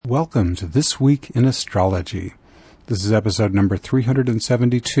Welcome to This Week in Astrology. This is episode number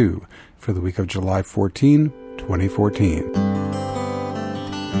 372 for the week of July 14, 2014.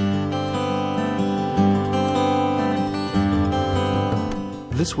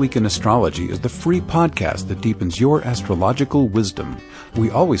 This Week in Astrology is the free podcast that deepens your astrological wisdom. We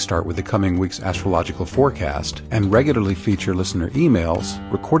always start with the coming week's astrological forecast and regularly feature listener emails,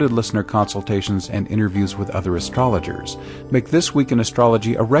 recorded listener consultations, and interviews with other astrologers. Make This Week in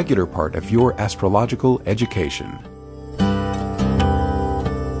Astrology a regular part of your astrological education.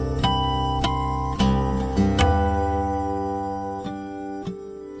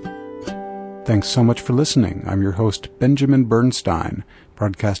 Thanks so much for listening. I'm your host, Benjamin Bernstein,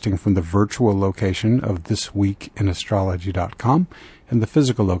 broadcasting from the virtual location of thisweekinastrology.com and the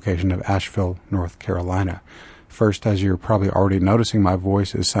physical location of Asheville, North Carolina. First, as you're probably already noticing, my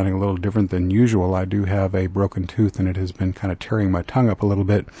voice is sounding a little different than usual. I do have a broken tooth and it has been kind of tearing my tongue up a little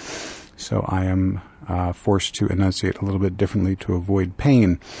bit, so I am forced to enunciate a little bit differently to avoid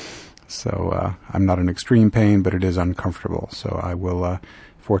pain. So I'm not in extreme pain, but it is uncomfortable. So I will...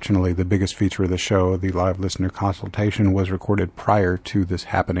 Fortunately, the biggest feature of the show, the live listener consultation, was recorded prior to this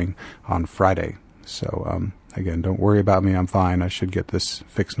happening on Friday. So, again, don't worry about me. I'm fine. I should get this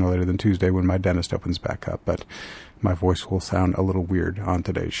fixed no later than Tuesday when my dentist opens back up. But my voice will sound a little weird on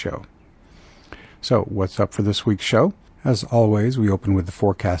today's show. So, what's up for this week's show? As always, we open with the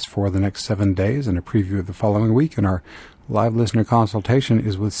forecast for the next 7 days and a preview of the following week. And our live listener consultation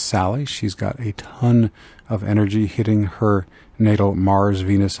is with Sally. She's got a ton of energy hitting her natal Mars,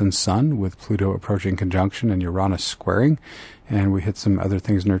 Venus, and Sun, with Pluto approaching conjunction and Uranus squaring. And we hit some other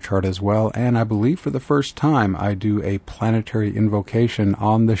things in her chart as well. And I believe for the first time I do a planetary invocation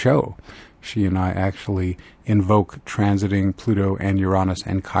on the show. She and I actually invoke transiting Pluto and Uranus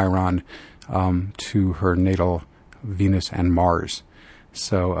and Chiron to her natal Venus and Mars.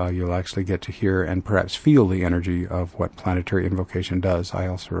 So you'll actually get to hear and perhaps feel the energy of what planetary invocation does. I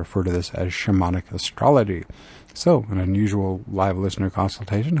also refer to this as shamanic astrology. So, an unusual live listener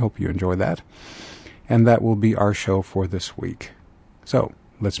consultation. Hope you enjoy that. And that will be our show for this week. So,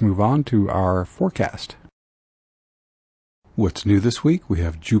 let's move on to our forecast. What's new this week? We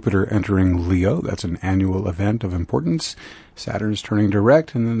have Jupiter entering Leo. That's an annual event of importance. Saturn's turning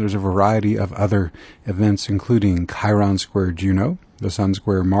direct, and then there's a variety of other events, including Chiron square Juno, the Sun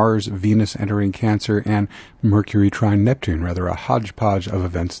square Mars, Venus entering Cancer, and Mercury trine Neptune. Rather a hodgepodge of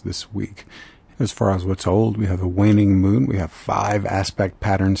events this week. As far as what's old, we have a waning moon. We have 5 aspect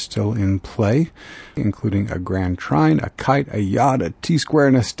patterns still in play, including a grand trine, a kite, a yacht, a T-square,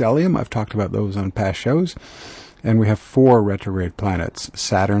 and a stellium. I've talked about those on past shows. And we have 4 retrograde planets,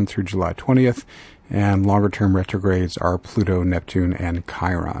 Saturn through July 20th, and longer-term retrogrades are Pluto, Neptune, and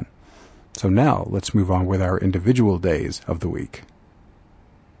Chiron. So now, let's move on with our individual days of the week.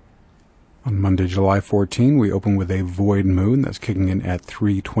 On Monday, July 14, we open with a void moon that's kicking in at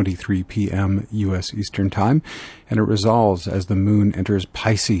 3:23 p.m. U.S. Eastern Time, and it resolves as the moon enters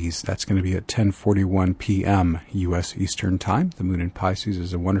Pisces. That's going to be at 10:41 p.m. U.S. Eastern Time. The moon in Pisces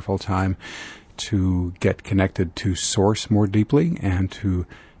is a wonderful time to get connected to Source more deeply and to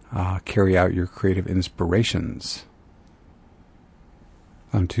carry out your creative inspirations.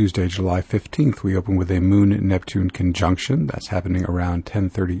 On Tuesday, July 15th, we open with a Moon-Neptune conjunction. That's happening around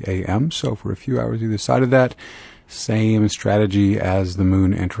 10:30 a.m. So for a few hours either side of that, same strategy as the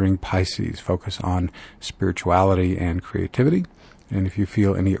Moon entering Pisces. Focus on spirituality and creativity. And if you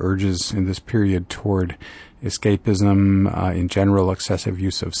feel any urges in this period toward escapism, in general, excessive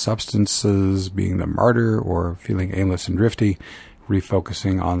use of substances, being the martyr, or feeling aimless and drifty,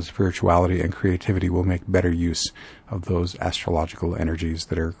 refocusing on spirituality and creativity will make better use of those astrological energies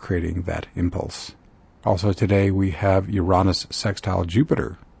that are creating that impulse. Also today we have Uranus sextile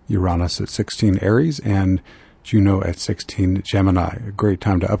Jupiter. Uranus at 16 Aries and Juno at 16 Gemini. A great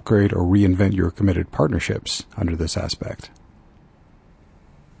time to upgrade or reinvent your committed partnerships under this aspect.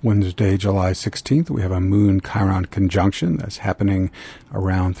 Wednesday, July 16th, we have a Moon-Chiron conjunction that's happening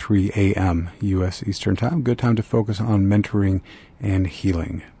around 3 a.m. U.S. Eastern Time. Good time to focus on mentoring and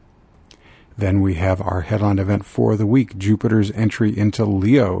healing. Then we have our headline event for the week, Jupiter's entry into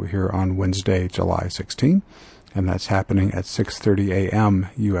Leo here on Wednesday, July 16th, and that's happening at 6:30 a.m.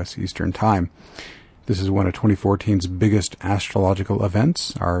 U.S. Eastern Time. This is one of 2014's biggest astrological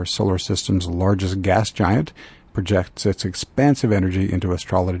events. Our solar system's largest gas giant projects its expansive energy into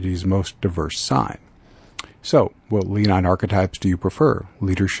astrology's most diverse sign. So, what leonine archetypes do you prefer?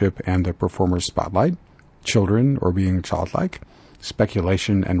 Leadership and the performer's spotlight? Children or being childlike?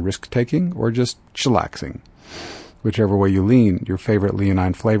 Speculation and risk-taking? Or just chillaxing? Whichever way you lean, your favorite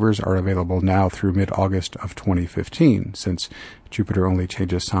leonine flavors are available now through mid-August of 2015, since Jupiter only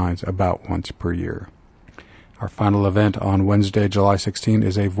changes signs about once per year. Our final event on Wednesday, July 16,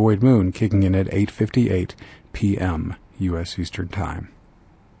 is a void moon kicking in at 8:58 p.m. U.S. Eastern Time.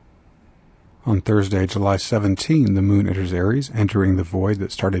 On Thursday, July 17, the moon enters Aries, entering the void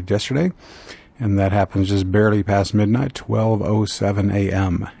that started yesterday, and that happens just barely past midnight, 12:07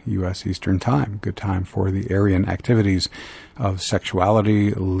 a.m. U.S. Eastern Time. Good time for the Aryan activities of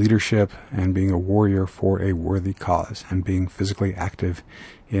sexuality, leadership, and being a warrior for a worthy cause, and being physically active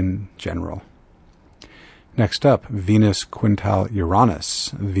in general. Next up, Venus quintile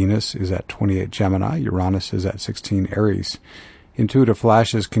Uranus. Venus is at 28 Gemini, Uranus is at 16 Aries. Intuitive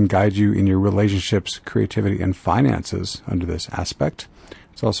flashes can guide you in your relationships, creativity, and finances under this aspect.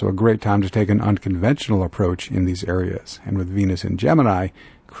 It's also a great time to take an unconventional approach in these areas. And with Venus in Gemini,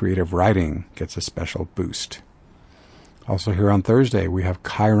 creative writing gets a special boost. Also here on Thursday, we have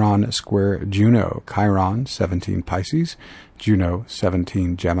Chiron square Juno. Chiron, 17 Pisces, Juno,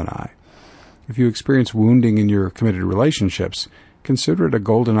 17 Gemini. If you experience wounding in your committed relationships, consider it a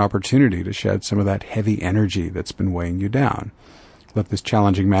golden opportunity to shed some of that heavy energy that's been weighing you down. Let this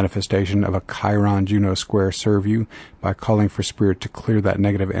challenging manifestation of a Chiron-Juno square serve you by calling for Spirit to clear that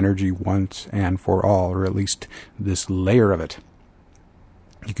negative energy once and for all, or at least this layer of it.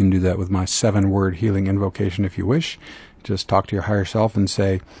 You can do that with my 7-word healing invocation if you wish. Just talk to your higher self and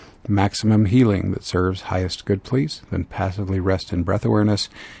say, "Maximum healing that serves highest good, please." Then passively rest in breath awareness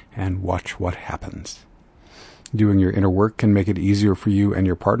and watch what happens. Doing your inner work can make it easier for you and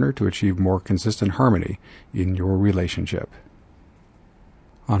your partner to achieve more consistent harmony in your relationship.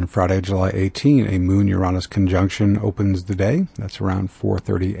 On Friday, July 18, a Moon-Uranus conjunction opens the day. That's around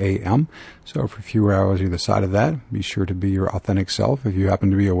 4:30 a.m. So for a few hours either side of that, be sure to be your authentic self if you happen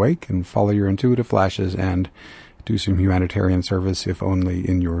to be awake, and follow your intuitive flashes and do some humanitarian service, if only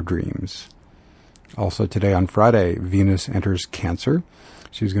in your dreams. Also today on Friday, Venus enters Cancer.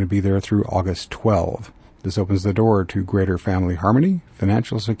 She's going to be there through August 12. This opens the door to greater family harmony,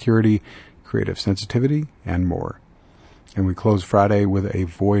 financial security, creative sensitivity, and more. And we close Friday with a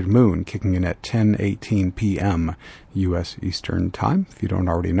void moon kicking in at 10:18 p.m. U.S. Eastern Time. If you don't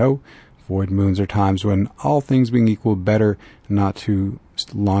already know, void moons are times when, all things being equal, better not to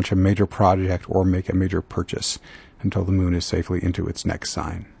launch a major project or make a major purchase until the moon is safely into its next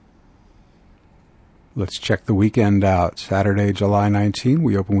sign. Let's check the weekend out. Saturday, July 19,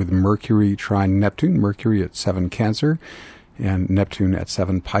 we open with Mercury trine Neptune. Mercury at 7 Cancer and Neptune at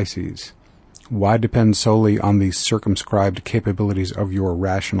 7 Pisces. Why depend solely on the circumscribed capabilities of your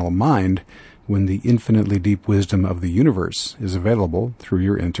rational mind when the infinitely deep wisdom of the universe is available through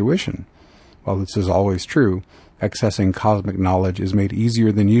your intuition? While this is always true, accessing cosmic knowledge is made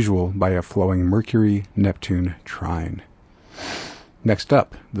easier than usual by a flowing Mercury-Neptune trine. Next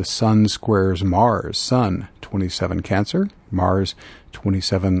up, the Sun squares Mars. Sun, 27 Cancer, Mars,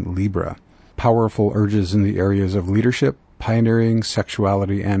 27 Libra. Powerful urges in the areas of leadership, pioneering,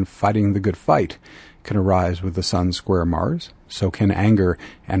 sexuality, and fighting the good fight can arise with the Sun square Mars. So can anger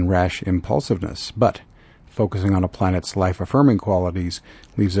and rash impulsiveness. But focusing on a planet's life-affirming qualities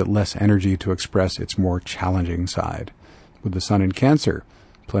leaves it less energy to express its more challenging side. With the Sun in Cancer,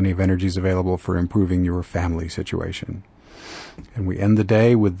 plenty of energy is available for improving your family situation. And we end the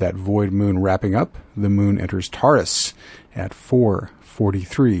day with that void moon wrapping up. The moon enters Taurus at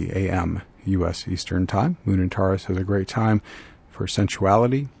 4:43 a.m. U.S. Eastern Time. Moon in Taurus is a great time for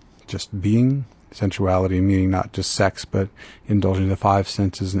sensuality, just being. Sensuality meaning not just sex, but indulging the 5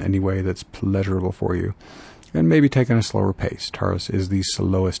 senses in any way that's pleasurable for you. And maybe taking a slower pace. Taurus is the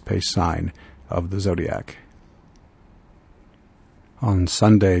slowest paced sign of the zodiac. On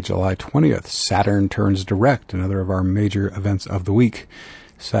Sunday, July 20th, Saturn turns direct, another of our major events of the week.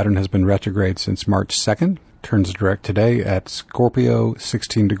 Saturn has been retrograde since March 2nd, turns direct today at Scorpio,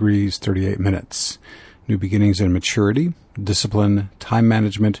 16 degrees, 38 minutes. New beginnings and maturity, discipline, time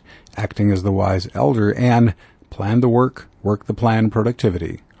management, acting as the wise elder, and plan the work the plan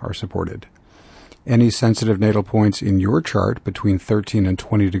productivity are supported. Any sensitive natal points in your chart between 13 and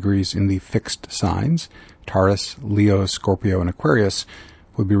 20 degrees in the fixed signs, Taurus, Leo, Scorpio, and Aquarius,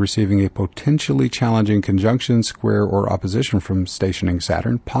 would be receiving a potentially challenging conjunction, square, or opposition from stationing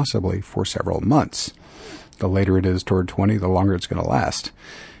Saturn, possibly for several months. The later it is toward 20, the longer it's going to last.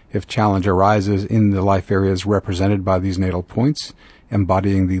 If challenge arises in the life areas represented by these natal points,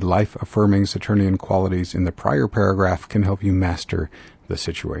 embodying the life-affirming Saturnian qualities in the prior paragraph can help you master the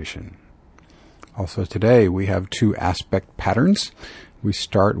situation. Also today, we have 2 aspect patterns. We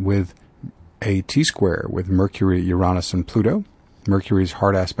start with a T-square with Mercury, Uranus, and Pluto. Mercury's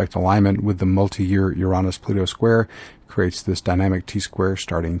hard aspect alignment with the multi-year Uranus-Pluto square creates this dynamic T-square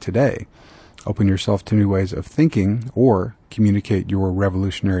starting today. Open yourself to new ways of thinking or communicate your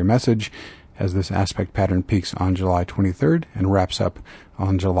revolutionary message as this aspect pattern peaks on July 23rd and wraps up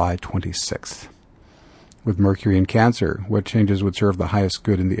on July 26th. With Mercury in Cancer, what changes would serve the highest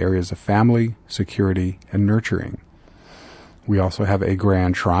good in the areas of family, security, and nurturing? We also have a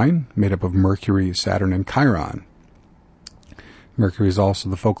grand trine made up of Mercury, Saturn, and Chiron. Mercury is also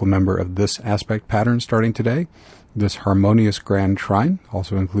the focal member of this aspect pattern starting today. This harmonious grand trine,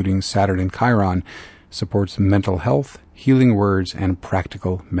 also including Saturn and Chiron, supports mental health, healing words, and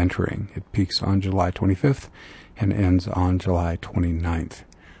practical mentoring. It peaks on July 25th and ends on July 29th.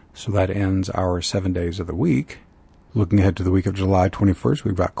 So that ends our 7 days of the week. Looking ahead to the week of July 21st,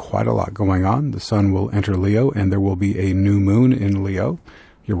 we've got quite a lot going on. The Sun will enter Leo, and there will be a new moon in Leo.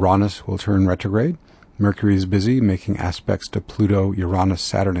 Uranus will turn retrograde. Mercury is busy making aspects to Pluto, Uranus,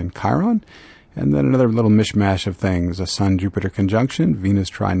 Saturn, and Chiron. And then another little mishmash of things, a Sun-Jupiter conjunction, Venus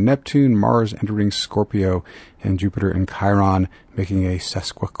trine Neptune, Mars entering Scorpio, and Jupiter and Chiron making a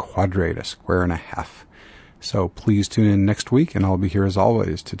sesquiquadrate, a square and a half. So please tune in next week, and I'll be here as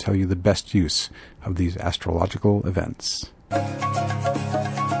always to tell you the best use of these astrological events.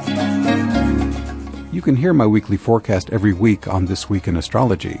 You can hear my weekly forecast every week on This Week in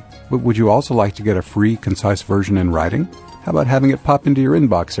Astrology, but would you also like to get a free, concise version in writing? How about having it pop into your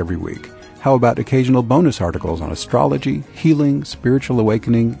inbox every week? How about occasional bonus articles on astrology, healing, spiritual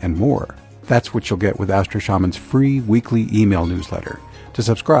awakening, and more? That's what you'll get with Astro Shaman's free weekly email newsletter. To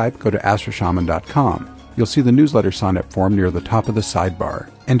subscribe, go to astroshaman.com. You'll see the newsletter sign-up form near the top of the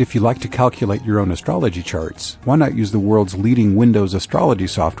sidebar. And if you like to calculate your own astrology charts, why not use the world's leading Windows astrology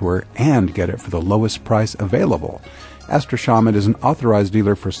software and get it for the lowest price available? Astro Shaman is an authorized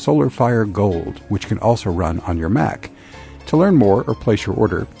dealer for SolarFire Gold, which can also run on your Mac. To learn more or place your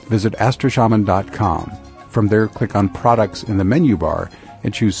order, visit astroshaman.com. From there, click on Products in the menu bar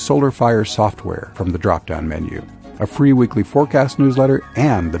and choose SolarFire Software from the drop-down menu. A free weekly forecast newsletter,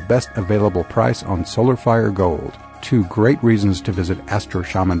 and the best available price on SolarFire Gold. 2 great reasons to visit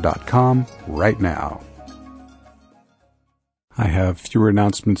astroshaman.com right now. I have fewer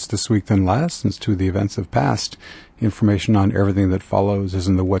announcements this week than last, since 2 of the events have passed. Information on everything that follows is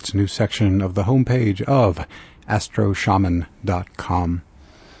in the What's New section of the homepage of astroshaman.com.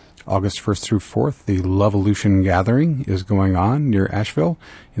 August 1st through 4th, the Lovolution Gathering is going on near Asheville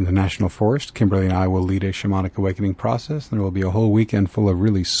in the National Forest. Kimberly and I will lead a shamanic awakening process. There will be a whole weekend full of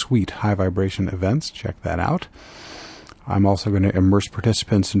really sweet high-vibration events. Check that out. I'm also going to immerse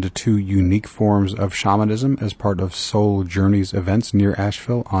participants into 2 unique forms of shamanism as part of Soul Journeys events near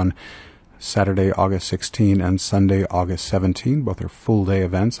Asheville on Saturday, August 16 and Sunday, August 17. Both are full-day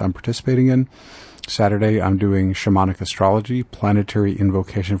events I'm participating in. Saturday, I'm doing shamanic astrology, planetary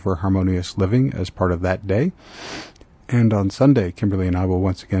invocation for harmonious living as part of that day. And on Sunday, Kimberly and I will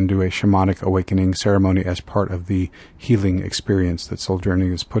once again do a shamanic awakening ceremony as part of the healing experience that Soul Journey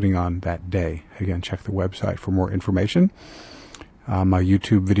is putting on that day. Again, check the website for more information. My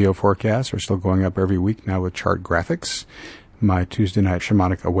YouTube video forecasts are still going up every week now with chart graphics. My Tuesday night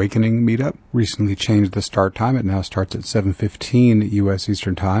shamanic awakening meetup recently changed the start time. It now starts at 7:15 U.S.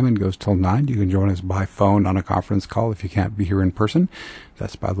 Eastern Time and goes till 9. You can join us by phone on a conference call if you can't be here in person.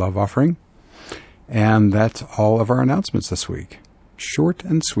 That's by love offering. And that's all of our announcements this week. Short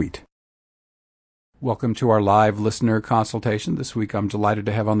and sweet. Welcome to our live listener consultation. This week I'm delighted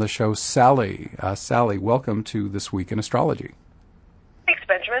to have on the show Sally. Sally, welcome to This Week in Astrology. Thanks,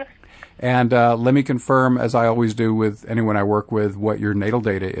 Benjamin. And let me confirm, as I always do with anyone I work with, what your natal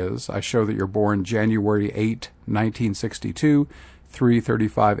data is. I show that you're born January 8, 1962,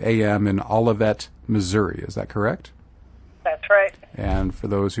 3:35 a.m. in Olivet, Missouri. Is that correct? That's right. And for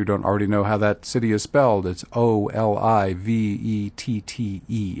those who don't already know how that city is spelled, it's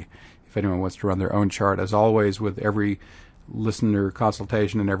Olivettete. If anyone wants to run their own chart, as always, with every listener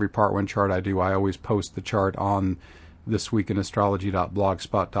consultation and every Part 1 chart I do, I always post the chart on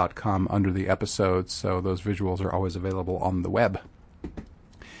thisweekinastrology.blogspot.com under the episodes, so those visuals are always available on the web.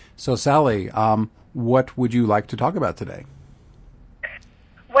 So, Sally, what would you like to talk about today?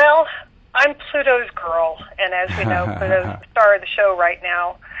 Well, I'm Pluto's girl, and as we know, Pluto's the star of the show right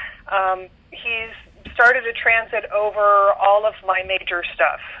now. He's started a transit over all of my major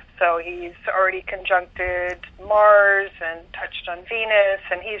stuff. So he's already conjuncted Mars and touched on Venus,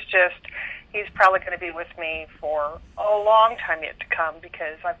 and he's probably going to be with me for a long time yet to come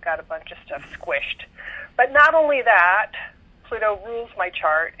because I've got a bunch of stuff squished. But not only that, Pluto rules my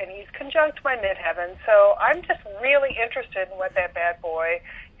chart, and he's conjunct my midheaven, so I'm just really interested in what that bad boy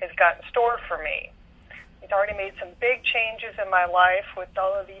has got in store for me. He's already made some big changes in my life with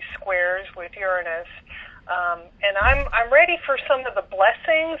all of these squares with Uranus. And I'm ready for some of the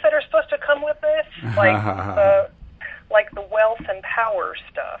blessings that are supposed to come with this, like the wealth and power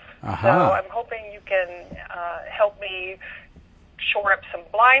stuff. So I'm hoping you can help me shore up some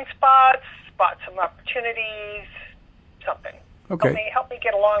blind spots, spot some opportunities, something. Okay. Help me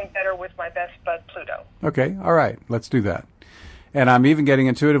get along better with my best bud, Pluto. Okay, all right, let's do that. And I'm even getting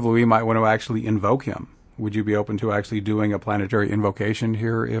intuitively we might want to actually invoke him. Would you be open to actually doing a planetary invocation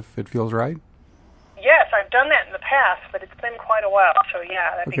here if it feels right? Yes, I've done that in the past, but it's been quite a while, so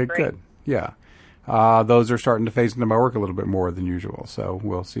yeah, that'd be great. Okay, good. Yeah. Those are starting to phase into my work a little bit more than usual, so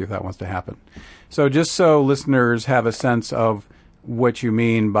we'll see if that wants to happen. So just so listeners have a sense of what you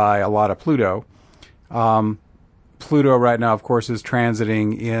mean by a lot of Pluto, Pluto right now, of course, is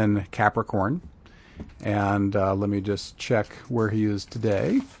transiting in Capricorn. And let me just check where he is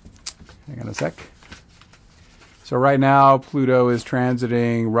today. Hang on a sec. So right now, Pluto is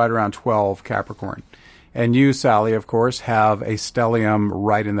transiting right around 12 Capricorn. And you, Sally, of course, have a stellium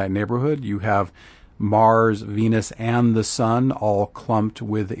right in that neighborhood. You have Mars, Venus, and the Sun all clumped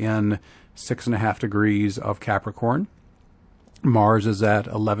within 6.5 degrees of Capricorn. Mars is at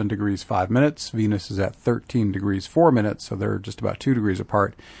 11 degrees 5 minutes. Venus is at 13 degrees 4 minutes, so they're just about 2 degrees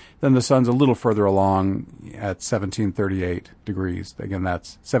apart. Then the Sun's a little further along at 1738 degrees. Again,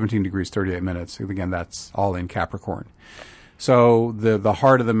 that's 17 degrees 38 minutes. Again, that's all in Capricorn. So the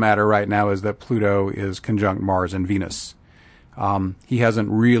heart of the matter right now is that Pluto is conjunct Mars and Venus. He hasn't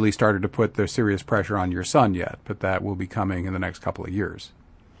really started to put the serious pressure on your Sun yet, but that will be coming in the next couple of years.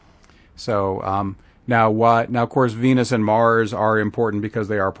 So now, of course, Venus and Mars are important because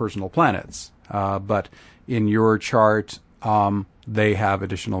they are personal planets. But in your chart, they have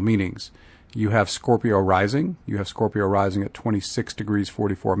additional meanings. You have Scorpio rising. You have Scorpio rising at 26 degrees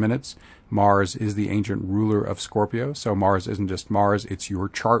 44 minutes. Mars is the ancient ruler of Scorpio. So Mars isn't just Mars, it's your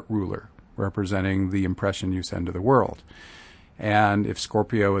chart ruler, representing the impression you send to the world. And if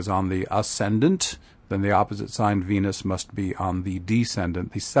Scorpio is on the ascendant, then the opposite sign Venus must be on the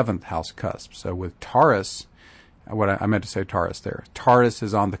descendant, the 7th house cusp. So with Taurus, I meant to say Taurus there. Taurus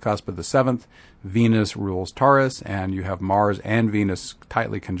is on the cusp of the 7th. Venus rules Taurus, and you have Mars and Venus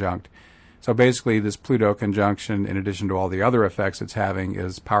tightly conjunct. So basically, this Pluto conjunction, in addition to all the other effects it's having,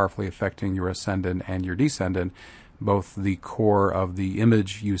 is powerfully affecting your ascendant and your descendant, both the core of the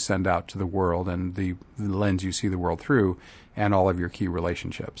image you send out to the world and the lens you see the world through, and all of your key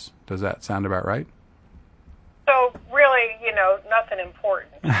relationships. Does that sound about right? So really, nothing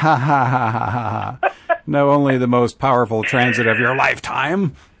important. No, only the most powerful transit of your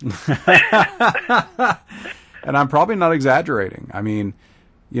lifetime. And I'm probably not exaggerating. I mean,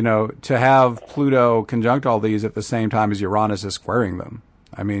 to have Pluto conjunct all these at the same time as Uranus is squaring them.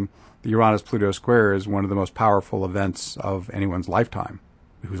 I mean, the Uranus-Pluto square is one of the most powerful events of anyone's lifetime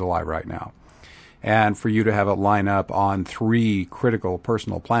who's alive right now. And for you to have it line up on 3 critical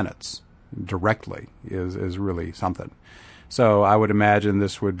personal planets directly is really something. So I would imagine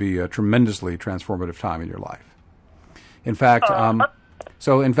this would be a tremendously transformative time in your life. In fact,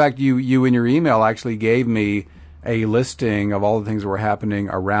 you in your email actually gave me a listing of all the things that were happening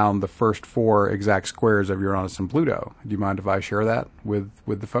around the first 4 exact squares of Uranus and Pluto. Do you mind if I share that with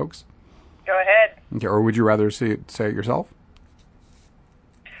the folks? Go ahead. Okay, or would you rather say it yourself?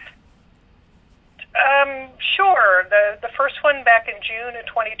 Sure. The first one back in June of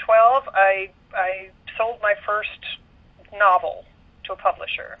 2012, I sold my first novel to a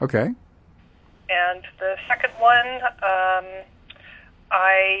publisher. Okay. And the second one,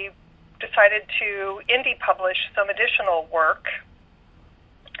 I decided to indie publish some additional work.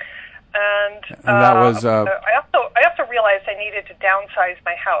 And that was. I also realized I needed to downsize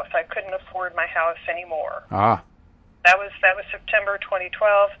my house. I couldn't afford my house anymore. Ah. That was September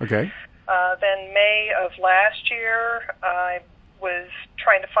 2012. Okay. Then May of last year, I was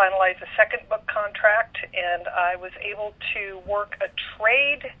trying to finalize a second book contract, and I was able to work a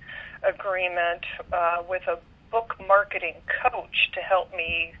trade agreement with a book marketing coach to help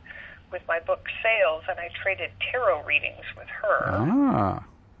me with my book sales, and I traded tarot readings with her. Ah.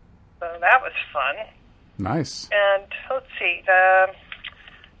 So that was fun. Nice. And let's see,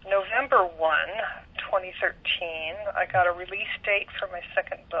 November 1, 2013, I got a release date for my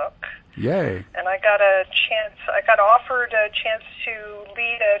second book. Yay. And I got offered a chance to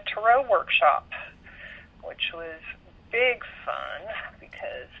lead a tarot workshop, which was big fun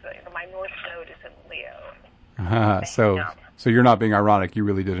because my North Node is in Leo. So you're not being ironic. You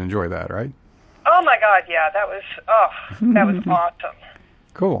really did enjoy that, right? Oh my God, yeah, that was awesome.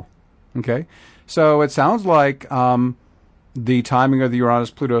 Cool. Okay. So it sounds like the timing of the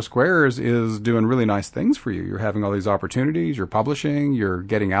Uranus-Pluto squares is doing really nice things for you. You're having all these opportunities, you're publishing, you're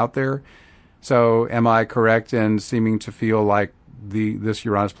getting out there. So am I correct in seeming to feel like this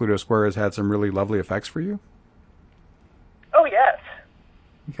Uranus-Pluto square has had some really lovely effects for you? Oh, yes.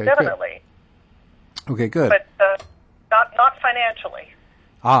 Okay, definitely. Good. Okay, good. But not financially.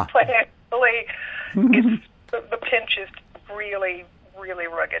 Financially, the pinch is really, really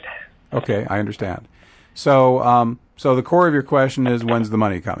rugged. Okay, I understand. So the core of your question is, when's the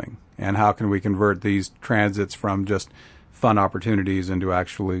money coming? And how can we convert these transits from just fun opportunities into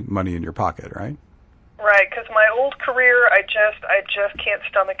actually money in your pocket, right? Right, because my old career, I just can't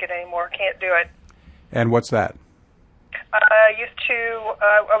stomach it anymore. Can't do it. And what's that? I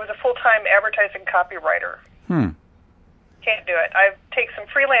was a full-time advertising copywriter. Can't do it. I take some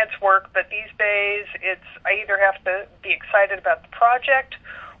freelance work, but these days I either have to be excited about the project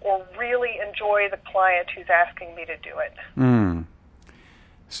or really enjoy the client who's asking me to do it.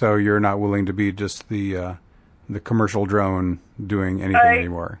 So you're not willing to be just the commercial drone doing anything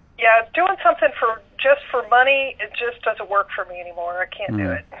anymore? Yeah, doing something just for money, it just doesn't work for me anymore. I can't do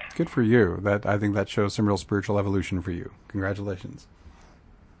it. Good for you. I think that shows some real spiritual evolution for you. Congratulations.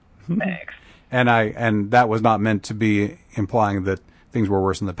 Thanks. And that was not meant to be implying that things were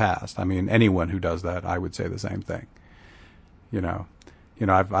worse in the past. I mean, anyone who does that, I would say the same thing.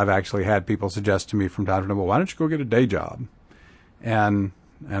 I've actually had people suggest to me from time to time, well, why don't you go get a day job? And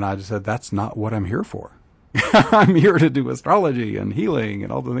I just said, that's not what I'm here for. I'm here to do astrology and healing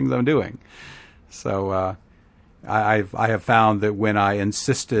and all the things I'm doing. So I have found that when I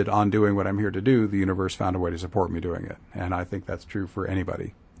insisted on doing what I'm here to do, the universe found a way to support me doing it. And I think that's true for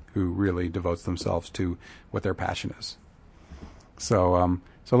anybody who really devotes themselves to what their passion is. So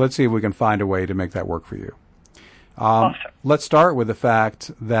let's see if we can find a way to make that work for you. Awesome. Let's start with the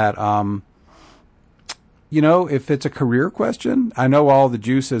fact that, if it's a career question, I know all the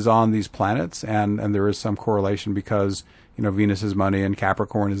juice is on these planets, and there is some correlation because, Venus is money and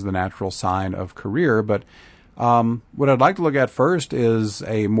Capricorn is the natural sign of career. But what I'd like to look at first is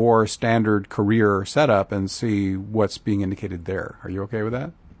a more standard career setup and see what's being indicated there. Are you okay with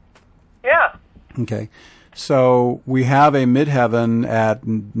that? Yeah. Okay. So we have a midheaven at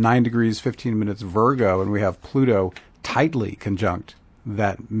 9 degrees 15 minutes Virgo, and we have Pluto tightly conjunct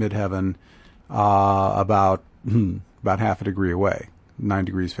that midheaven about half a degree away, 9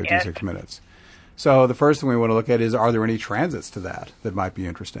 degrees 56 minutes. So the first thing we want to look at is, are there any transits to that might be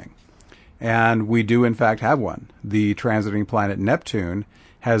interesting? And we do, in fact, have one. The transiting planet Neptune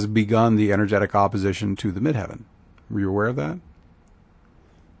has begun the energetic opposition to the midheaven. Were you aware of that?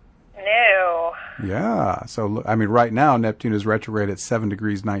 No. Yeah. So, right now, Neptune is retrograde at 7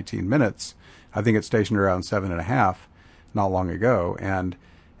 degrees 19 minutes. I think it stationed around 7.5 not long ago. And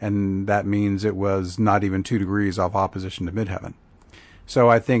that means it was not even 2 degrees off opposition to midheaven. So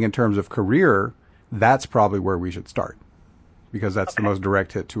I think in terms of career, that's probably where we should start, because that's the most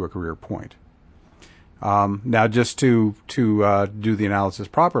direct hit to a career point. Now, just to do the analysis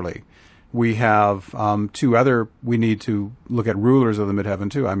properly, we have we need to look at rulers of the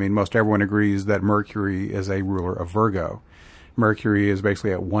midheaven too. Most everyone agrees that Mercury is a ruler of Virgo. Mercury is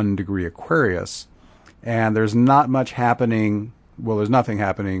basically at 1 degree Aquarius, and there's not much happening. Well, there's nothing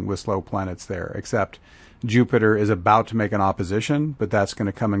happening with slow planets there, except Jupiter is about to make an opposition, but that's going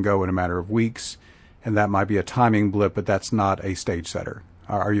to come and go in a matter of weeks, and that might be a timing blip, but that's not a stage setter.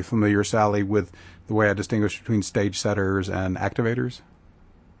 Are you familiar, Sally, with the way I distinguish between stage setters and activators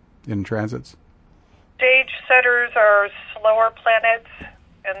in transits? Stage setters are slower planets,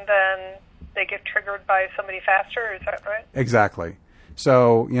 and then they get triggered by somebody faster. Is that right? Exactly.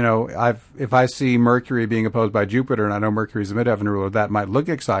 So, if I see Mercury being opposed by Jupiter, and I know Mercury's a midheaven ruler, that might look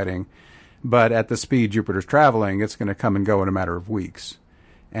exciting, but at the speed Jupiter's traveling, it's going to come and go in a matter of weeks.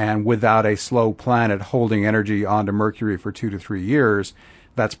 And without a slow planet holding energy onto Mercury for 2 to 3 years,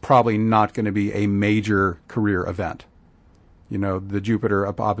 that's probably not going to be a major career event. The Jupiter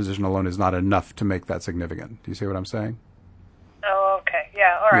opposition alone is not enough to make that significant. Do you see what I'm saying? Oh, okay.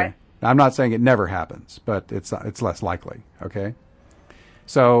 Yeah, all right. Yeah. I'm not saying it never happens, but it's less likely, okay?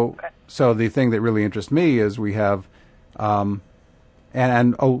 So the thing that really interests me is we have, the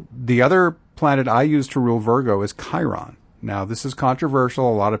other planet I use to rule Virgo is Chiron. Now, this is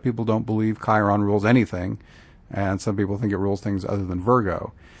controversial. A lot of people don't believe Chiron rules anything, and some people think it rules things other than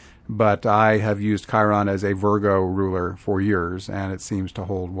Virgo. But I have used Chiron as a Virgo ruler for years, and it seems to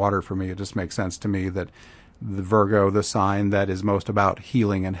hold water for me. It just makes sense to me that the Virgo, the sign that is most about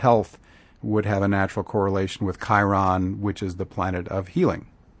healing and health, would have a natural correlation with Chiron, which is the planet of healing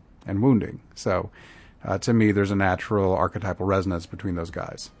and wounding. So to me, there's a natural archetypal resonance between those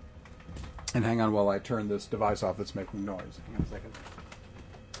guys. And hang on while I turn this device off that's making noise. Hang on a second.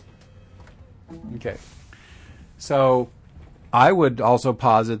 Okay. So I would also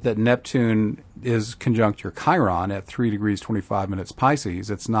posit that Neptune is conjunct your Chiron at 3 degrees 25 minutes Pisces.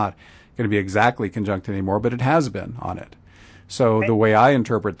 It's not going to be exactly conjunct anymore, but it has been on it. So the way I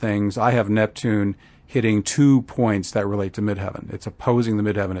interpret things, I have Neptune hitting 2 points that relate to midheaven. It's opposing the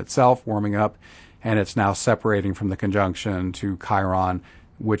midheaven itself, warming up, and it's now separating from the conjunction to Chiron,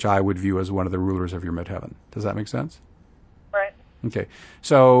 which I would view as one of the rulers of your midheaven. Does that make sense? Right. Okay.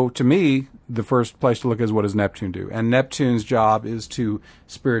 So to me, the first place to look is what does Neptune do? And Neptune's job is to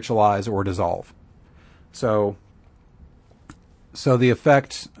spiritualize or dissolve. So the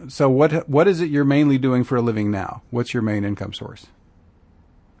effect, so what is it you're mainly doing for a living now? What's your main income source?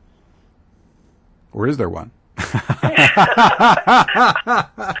 Or is there one?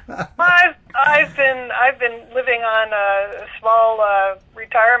 I've been living on a small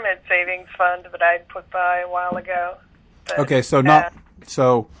retirement savings fund that I put by a while ago. But, okay, so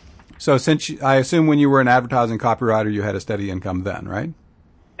since I assume when you were an advertising copywriter, you had a steady income then, right?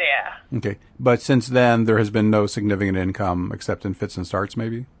 Yeah. Okay, but since then there has been no significant income except in fits and starts,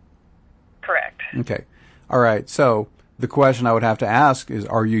 maybe? Correct. Okay, all right. So the question I would have to ask is: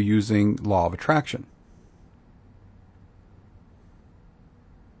 are you using law of attraction?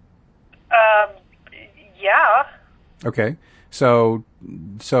 Yeah. Okay. So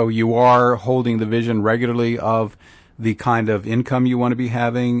you are holding the vision regularly of the kind of income you want to be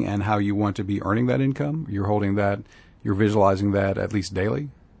having and how you want to be earning that income? You're holding that, you're visualizing that at least daily?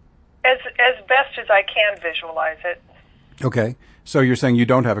 As best as I can visualize it. Okay. So you're saying you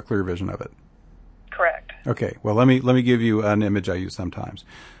don't have a clear vision of it? Correct. Okay. Well, let me give you an image I use sometimes.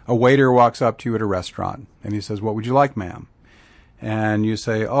 A waiter walks up to you at a restaurant and he says, "What would you like, ma'am?" And you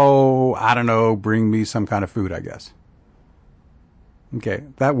say, "Oh, I don't know, bring me some kind of food, I guess." Okay,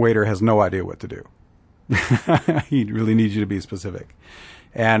 that waiter has no idea what to do. He really needs you to be specific.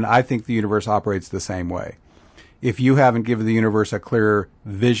 And I think the universe operates the same way. If you haven't given the universe a clear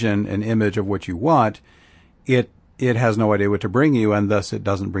vision and image of what you want, it has no idea what to bring you, and thus it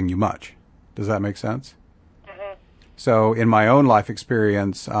doesn't bring you much. Does that make sense? Mm-hmm. So in my own life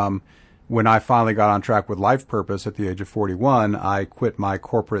experience, when I finally got on track with life purpose at the age of 41, I quit my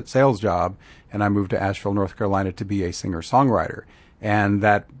corporate sales job and I moved to Asheville, North Carolina to be a singer-songwriter. And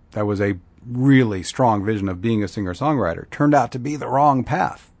that was a really strong vision of being a singer-songwriter. Turned out to be the wrong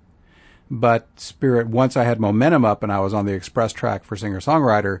path. But Spirit, once I had momentum up and I was on the express track for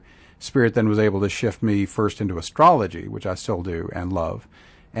singer-songwriter, Spirit then was able to shift me first into astrology, which I still do and love.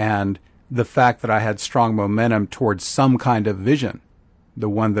 And the fact that I had strong momentum towards some kind of vision, the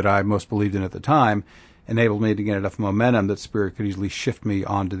one that I most believed in at the time, enabled me to get enough momentum that Spirit could easily shift me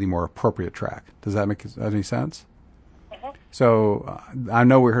onto the more appropriate track. Does that make any sense? Mm-hmm. So I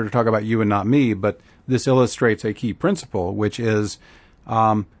know we're here to talk about you and not me, but this illustrates a key principle, which is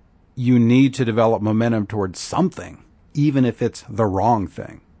you need to develop momentum towards something, even if it's the wrong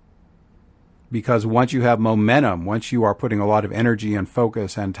thing. Because once you have momentum, once you are putting a lot of energy and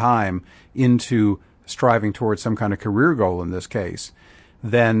focus and time into striving towards some kind of career goal in this case,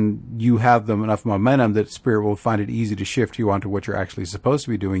 then you have enough momentum that Spirit will find it easy to shift you onto what you're actually supposed to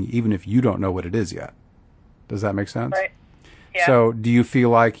be doing, even if you don't know what it is yet. Does that make sense? Right. Yeah. So do you feel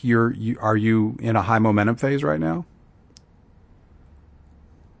like are you in a high momentum phase right now?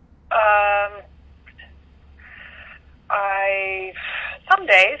 Some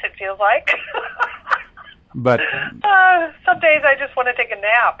days it feels like. But some days I just want to take a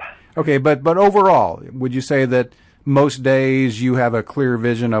nap. Okay, but overall, would you say that most days you have a clear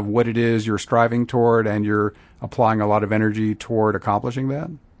vision of what it is you're striving toward and you're applying a lot of energy toward accomplishing that?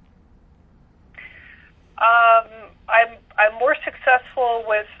 I'm more successful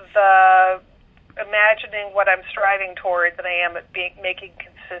with the imagining what I'm striving toward than I am at making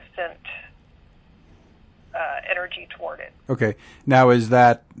consistent energy toward it. Okay. Now, is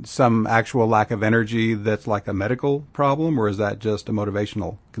that some actual lack of energy that's like a medical problem, or is that just a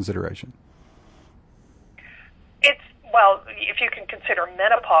motivational consideration? Well, if you can consider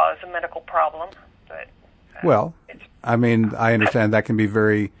menopause a medical problem, but I mean, I understand that can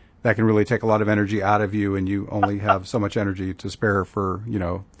really take a lot of energy out of you, and you only have so much energy to spare for,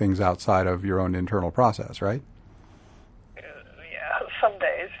 things outside of your own internal process, right? Yeah, some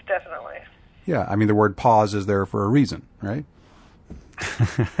days, definitely. Yeah, I mean, the word pause is there for a reason, right?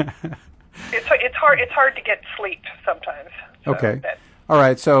 It's hard to get sleep sometimes. So okay. All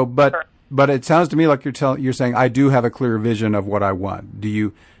right. So, but it sounds to me like you're saying I do have a clear vision of what I want. Do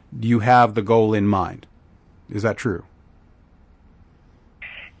you have the goal in mind? Is that true?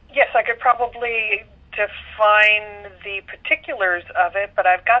 Yes, I could probably define the particulars of it, but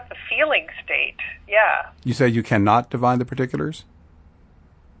I've got the feeling state. Yeah. You say you cannot divine the particulars?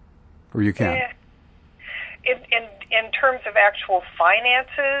 Or you can? In terms of actual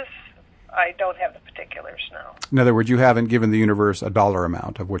finances, I don't have the particulars, no. In other words, you haven't given the universe a dollar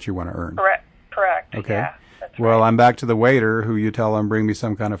amount of what you want to earn. Correct. Okay. Yeah, that's well, right. I'm back to the waiter who you tell him, bring me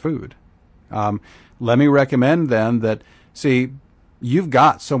some kind of food. Let me recommend then that, see, you've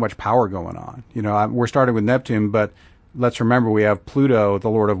got so much power going on. You know, we're starting with Neptune, but let's remember we have Pluto, the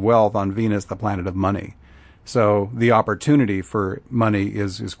Lord of Wealth, on Venus, the planet of money. So the opportunity for money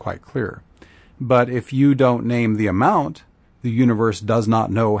is quite clear. But if you don't name the amount, the universe does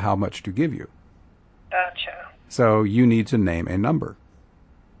not know how much to give you. Gotcha. So you need to name a number.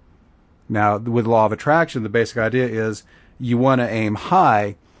 Now, with law of attraction, the basic idea is you want to aim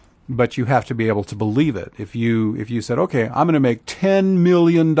high, but you have to be able to believe it. If you said, okay, I'm going to make $10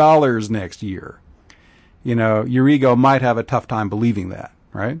 million next year, you know, your ego might have a tough time believing that,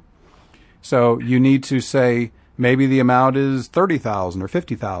 right? So you need to say, maybe the amount is 30,000 or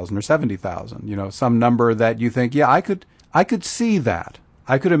 50,000 or 70,000, you know, some number that you think, yeah, I could see that.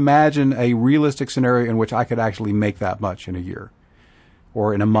 I could imagine a realistic scenario in which I could actually make that much in a year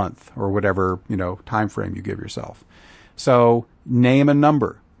or in a month or whatever, you know, time frame you give yourself. So name a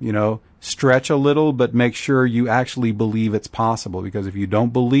number, you know, stretch a little, but make sure you actually believe it's possible, because if you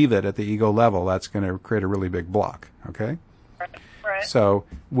don't believe it at the ego level, that's going to create a really big block. Okay. Right. So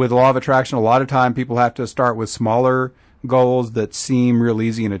with law of attraction, a lot of time people have to start with smaller goals that seem real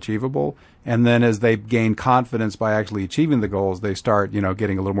easy and achievable. And then as they gain confidence by actually achieving the goals, they start, you know,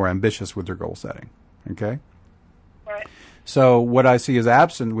 getting a little more ambitious with their goal setting. Okay? Right. So what I see as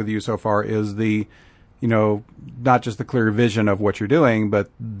absent with you so far is the, you know, not just the clear vision of what you're doing,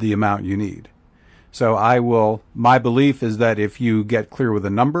 but the amount you need. So my belief is that if you get clear with a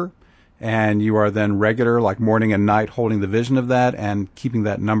number, and you are then regular, like morning and night, holding the vision of that and keeping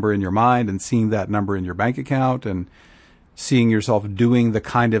that number in your mind and seeing that number in your bank account and seeing yourself doing the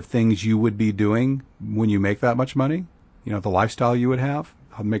kind of things you would be doing when you make that much money, you know, the lifestyle you would have,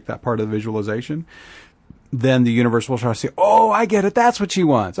 I'll make that part of the visualization, then the universe will try to say, oh, I get it, that's what she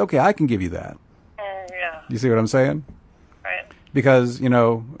wants. Okay, I can give you that. Yeah. You see what I'm saying? Right. Because, I'm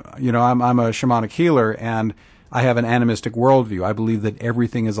a shamanic healer, and I have an animistic worldview. I believe that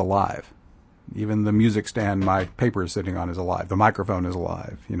everything is alive. Even the music stand my paper is sitting on is alive. The microphone is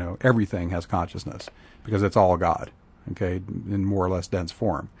alive. You know, everything has consciousness because it's all God, okay, in more or less dense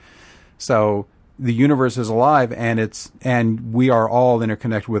form. So the universe is alive, and we are all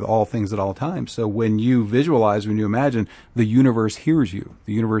interconnected with all things at all times. So when you visualize, when you imagine, the universe hears you.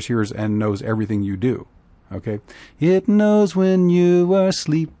 The universe hears and knows everything you do. Okay, it knows when you are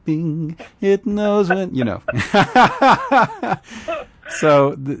sleeping. It knows when, you know.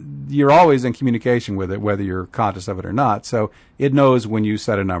 So you're always in communication with it, whether you're conscious of it or not. So it knows when you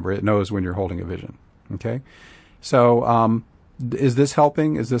set a number. It knows when you're holding a vision. Okay, so is this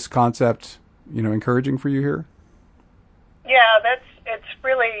helping? Is this concept, you know, encouraging for you here? Yeah, it's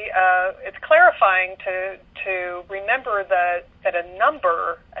really it's clarifying to remember that a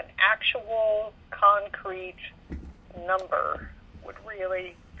number, an actual concrete number, would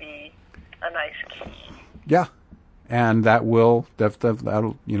really be a nice key. Yeah, and that will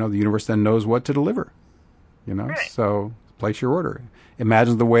that'll, you know, the universe then knows what to deliver. You know, Right. So place your order.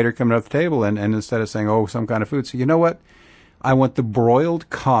 Imagine the waiter coming up the table and instead of saying, oh, some kind of food, say, you know what, I want the broiled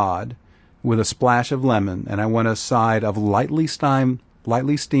cod with a splash of lemon, and I want a side of lightly steamed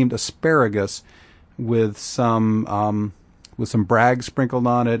asparagus with some bragg sprinkled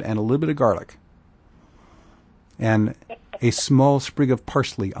on it and a little bit of garlic, and a small sprig of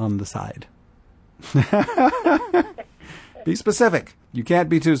parsley on the side. Be specific. You can't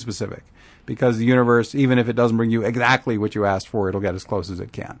be too specific, because the universe, even if it doesn't bring you exactly what you asked for, it'll get as close as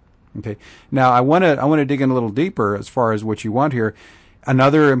it can. Okay. Now I want to dig in a little deeper as far as what you want here.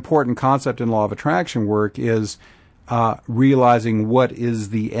 Another important concept in law of attraction work is realizing what is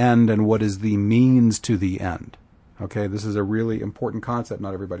the end and what is the means to the end. Okay, this is a really important concept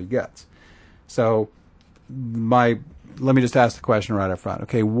not everybody gets. So let me just ask the question right up front.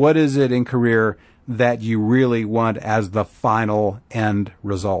 Okay, what is it in career that you really want as the final end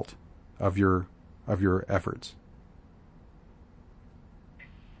result of your efforts?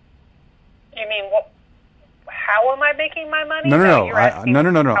 You mean what? How am I making my money? No. You're asking No.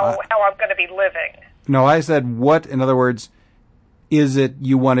 How I'm going to be living. No, I said what, in other words, is it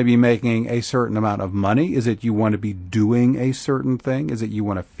you want to be making a certain amount of money? Is it you want to be doing a certain thing? Is it you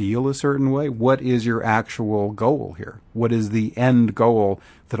want to feel a certain way? What is your actual goal here? What is the end goal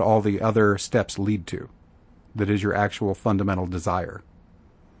that all the other steps lead to? That is your actual fundamental desire?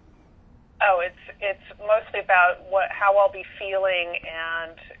 Oh, it's mostly about how I'll be feeling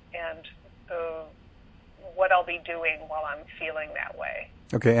and what I'll be doing while I'm feeling that way.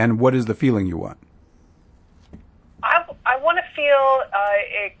 Okay, and what is the feeling you want? I want to feel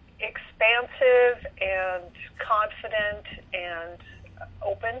expansive and confident and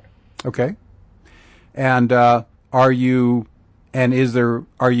open. Okay. And are you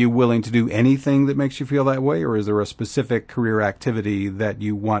willing to do anything that makes you feel that way, or is there a specific career activity that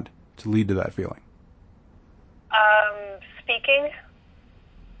you want to lead to that feeling? Speaking,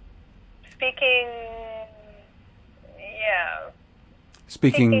 yeah.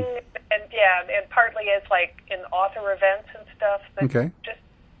 Speaking and partly as like in author events and stuff, but okay. Just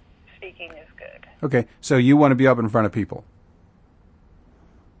speaking is good. Okay, so you want to be up in front of people?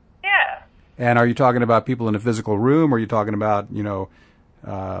 Yeah. And are you talking about people in a physical room, or are you talking about, TV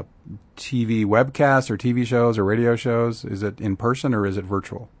webcasts or TV shows or radio shows? Is it in person or is it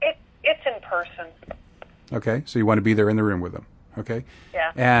virtual? It's in person. Okay, so you want to be there in the room with them. Okay.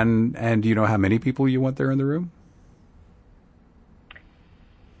 Yeah. And do you know how many people you want there in the room?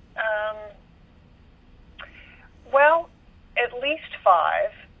 Well, at least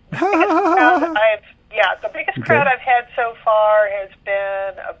 5. The biggest crowd I've had so far has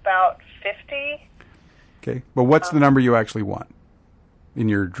been about 50. Okay, but what's the number you actually want in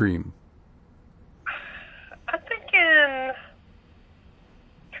your dream? I'm thinking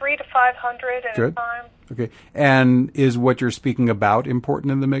 300 to 500 at a time. Okay, and is what you're speaking about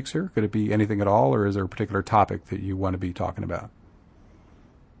important in the mix here? Could it be anything at all, or is there a particular topic that you want to be talking about?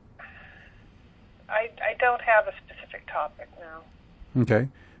 I don't have a specific topic now. Okay,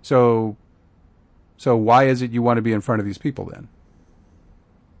 so why is it you want to be in front of these people then?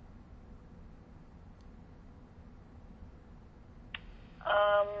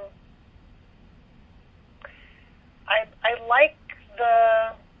 I like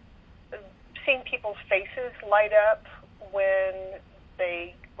seeing people's faces light up when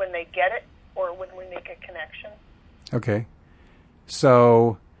they get it or when we make a connection. Okay,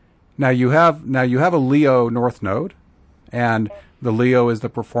 so now you have a Leo North Node, and the Leo is the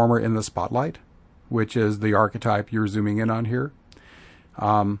performer in the spotlight, which is the archetype you're zooming in on here.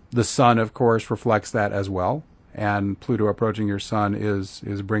 The sun, of course, reflects that as well, and Pluto approaching your sun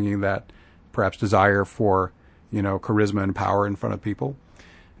is bringing that perhaps desire for, charisma and power in front of people.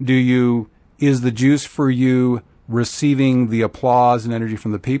 Is the juice for you receiving the applause and energy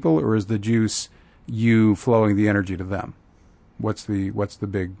from the people, or is the juice you flowing the energy to them? What's the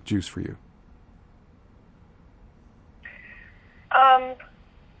big juice for you?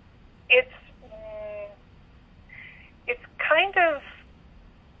 It's kind of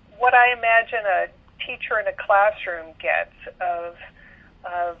what I imagine a teacher in a classroom gets of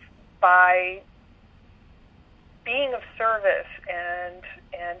by being of service and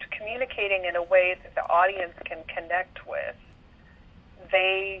communicating in a way that the audience can connect with.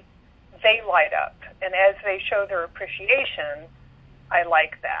 They light up, and as they show their appreciation, I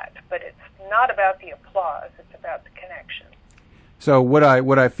like that. But it's not about the applause; it's about the connection. So what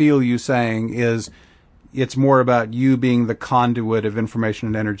I feel you saying is, it's more about you being the conduit of information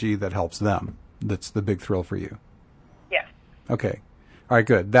and energy that helps them. That's the big thrill for you. Yes. Okay. All right.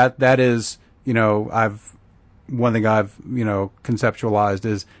 Good. That is, one thing I've conceptualized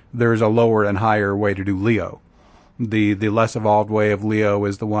is there's a lower and higher way to do Leo. The less evolved way of Leo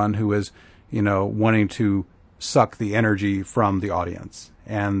is the one who is, wanting to suck the energy from the audience,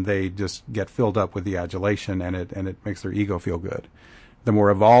 and they just get filled up with the adulation, and it makes their ego feel good. The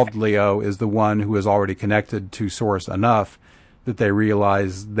more evolved Leo is the one who is already connected to Source enough that they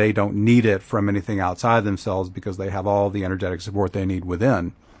realize they don't need it from anything outside themselves because they have all the energetic support they need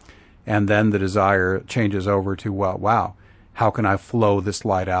within. And then the desire changes over to, well, wow, how can I flow this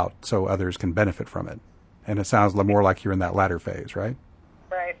light out so others can benefit from it? And it sounds more like you're in that latter phase, right?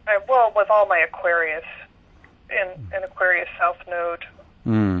 Right. Well, with all my Aquarius and Aquarius South Node,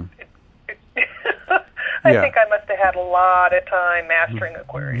 I think I must have had a lot of time mastering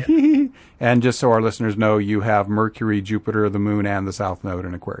Aquarius. And just so our listeners know, you have Mercury, Jupiter, the Moon, and the South Node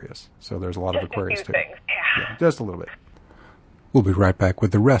in Aquarius. So there's a lot of Aquarius too. Things. Yeah, just a little bit. We'll be right back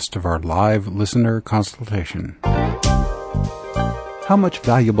with the rest of our live listener consultation. How much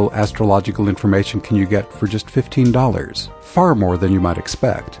valuable astrological information can you get for just $15? Far more than you might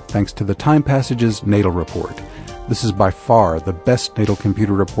expect, thanks to the Time Passages Natal Report. This is by far the best natal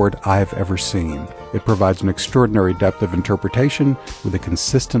computer report I've ever seen. It provides an extraordinary depth of interpretation with a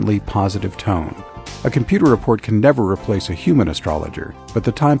consistently positive tone. A computer report can never replace a human astrologer, but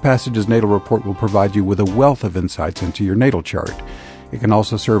the Time Passages Natal Report will provide you with a wealth of insights into your natal chart. It can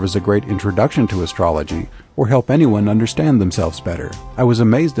also serve as a great introduction to astrology or help anyone understand themselves better. I was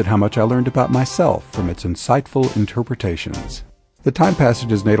amazed at how much I learned about myself from its insightful interpretations. The Time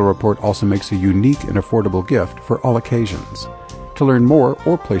Passages Natal Report also makes a unique and affordable gift for all occasions. To learn more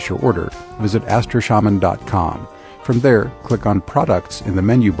or place your order, visit astroshaman.com. From there, click on Products in the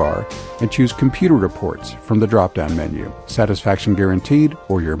menu bar and choose Computer Reports from the drop-down menu. Satisfaction guaranteed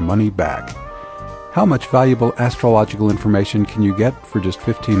or your money back. How much valuable astrological information can you get for just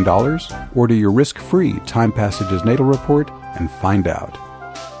 $15? Order your risk-free Time Passages Natal Report and find out.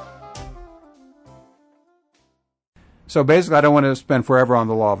 So basically, I don't want to spend forever on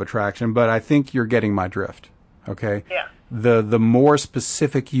the law of attraction, but I think you're getting my drift. Okay? Yeah. The more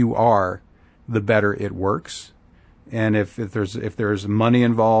specific you are, the better it works. And if there's money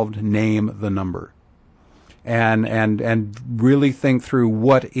involved, name the number. And really think through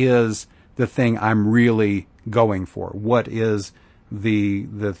what is the thing I'm really going for. What is the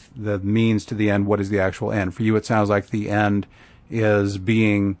means to the end? What is the actual end? For you, it sounds like the end is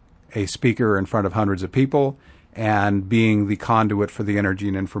being a speaker in front of hundreds of people and being the conduit for the energy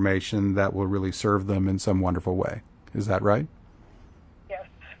and information that will really serve them in some wonderful way. Is that right? Yes.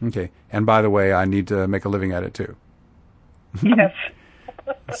 Okay. And by the way, I need to make a living at it too. Yes.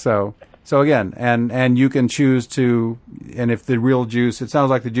 So again, and you can choose to, and if the real juice, it sounds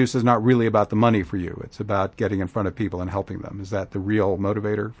like the juice is not really about the money for you. It's about getting in front of people and helping them. Is that the real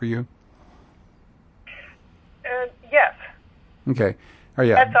motivator for you? Yes. Okay. Oh,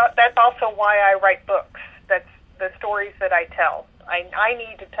 yeah. That's also why I write books. That's the stories that I tell. I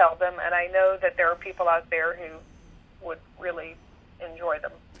need to tell them, and I know that there are people out there who would really enjoy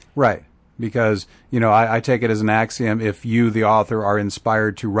them. Right. Because, I take it as an axiom, if you, the author, are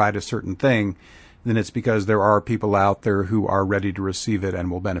inspired to write a certain thing, then it's because there are people out there who are ready to receive it and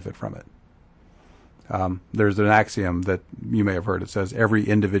will benefit from it. There's an axiom that you may have heard. It says, every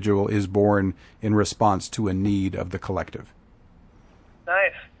individual is born in response to a need of the collective.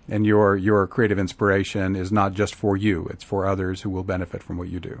 Nice. And your creative inspiration is not just for you. It's for others who will benefit from what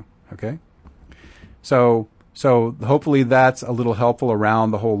you do. Okay? So hopefully that's a little helpful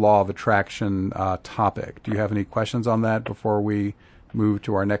around the whole law of attraction topic. Do you have any questions on that before we move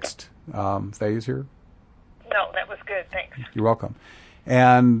to our next phase here? No, that was good. Thanks. You're welcome.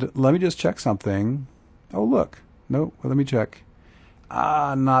 And let me just check something. Oh, look. No, let me check.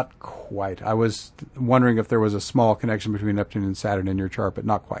 Not quite. I was wondering if there was a small connection between Neptune and Saturn in your chart, but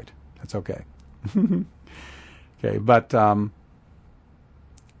not quite. That's okay. Okay, but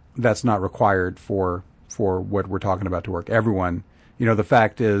that's not required for what we're talking about to work. Everyone, the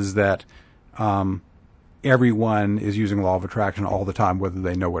fact is that everyone is using law of attraction all the time, whether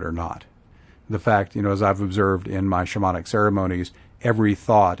they know it or not. The fact, as I've observed in my shamanic ceremonies, every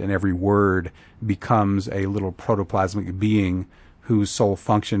thought and every word becomes a little protoplasmic being whose sole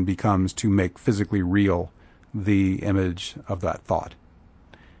function becomes to make physically real the image of that thought.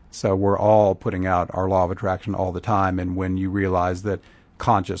 So we're all putting out our law of attraction all the time, and when you realize that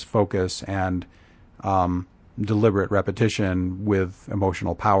conscious focus and deliberate repetition with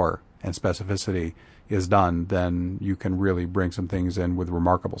emotional power and specificity is done, then you can really bring some things in with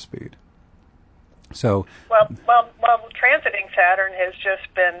remarkable speed. So well, transiting Saturn has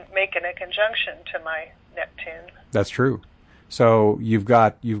just been making a conjunction to my Neptune. That's true. So you've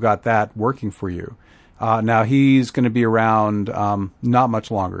got that working for you. Now he's going to be around not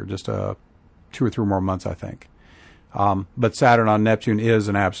much longer, just 2 or 3 more months, I think. But Saturn on Neptune is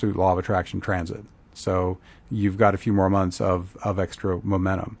an absolute law of attraction transit. So you've got a few more months of extra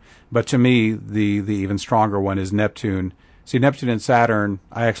momentum. But to me, the even stronger one is Neptune. See, Neptune and Saturn,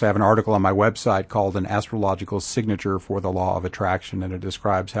 I actually have an article on my website called An Astrological Signature for the Law of Attraction, and it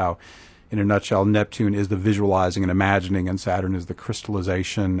describes how, in a nutshell, Neptune is the visualizing and imagining, and Saturn is the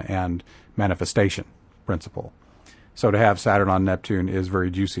crystallization and manifestation principle. So to have Saturn on Neptune is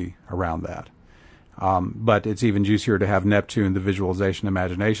very juicy around that. But it's even juicier to have Neptune, the visualization,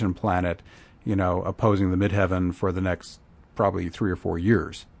 imagination planet, opposing the midheaven for the next probably 3 or 4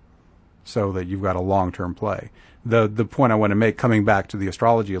 years, so that you've got a long-term play. The point I want to make, coming back to the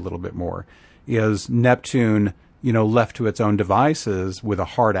astrology a little bit more, is Neptune, left to its own devices with a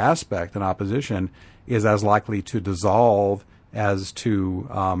hard aspect and opposition, is as likely to dissolve as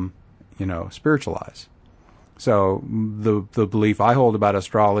to, spiritualize. So the belief I hold about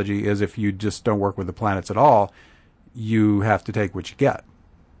astrology is if you just don't work with the planets at all, you have to take what you get.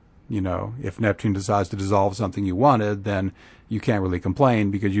 If Neptune decides to dissolve something you wanted, then you can't really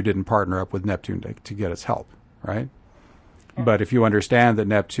complain because you didn't partner up with Neptune to get its help, right? But if you understand that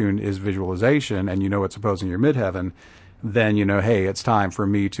Neptune is visualization and it's opposing your midheaven, then you know, hey, it's time for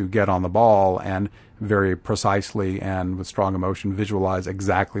me to get on the ball and very precisely and with strong emotion visualize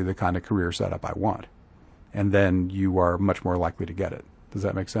exactly the kind of career setup I want. And then you are much more likely to get it. Does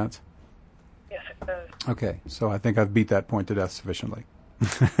that make sense? Yes, it does. Okay, so I think I've beat that point to death sufficiently.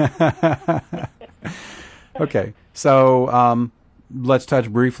 Okay, so let's touch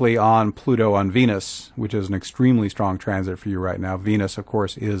briefly on Pluto on Venus, which is an extremely strong transit for you right now. Venus, of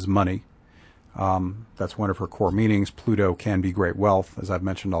course, is money. That's one of her core meanings. Pluto can be great wealth, as I've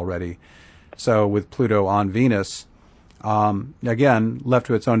mentioned already. So with Pluto on Venus, again, left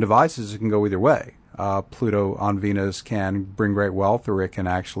to its own devices, it can go either way. Pluto on Venus can bring great wealth, or it can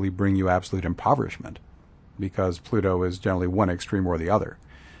actually bring you absolute impoverishment, because Pluto is generally one extreme or the other.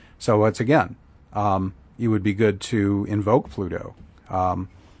 So it's, again, it would be good to invoke Pluto,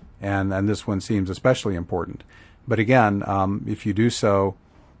 and this one seems especially important. But again, if you do so,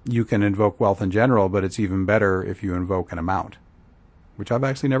 you can invoke wealth in general, but it's even better if you invoke an amount, which I've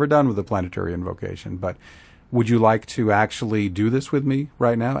actually never done with a planetary invocation. But would you like to actually do this with me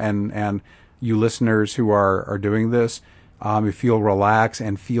right now? And you listeners who are doing this, if you'll relax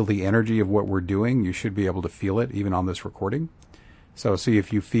and feel the energy of what we're doing, you should be able to feel it even on this recording. So see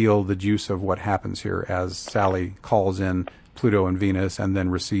if you feel the juice of what happens here as Sally calls in Pluto and Venus and then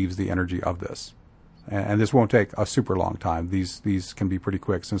receives the energy of this. And this won't take a super long time. These can be pretty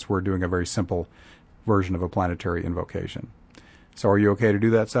quick since we're doing a very simple version of a planetary invocation. So are you okay to do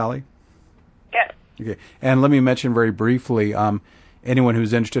that, Sally? Yes. Okay. And let me mention very briefly, anyone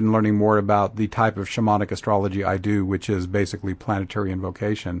who's interested in learning more about the type of shamanic astrology I do, which is basically planetary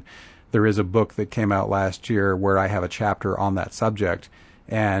invocation, there is a book that came out last year where I have a chapter on that subject,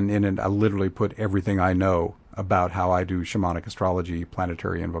 and in it I literally put everything I know about how I do shamanic astrology,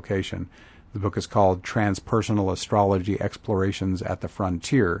 planetary invocation. The book is called Transpersonal Astrology Explorations at the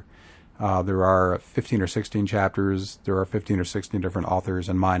Frontier. There are 15 or 16 chapters. There are 15 or 16 different authors,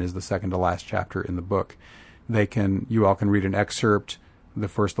 and mine is the second to last chapter in the book. You all can read an excerpt, the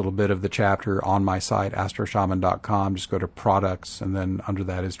first little bit of the chapter on my site, astroshaman.com. Just go to products, and then under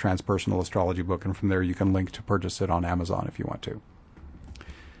that is Transpersonal Astrology book, and from there you can link to purchase it on Amazon if you want to.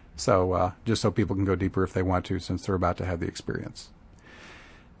 So just so people can go deeper if they want to, since they're about to have the experience.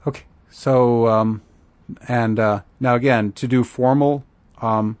 Okay, so now again, to do formal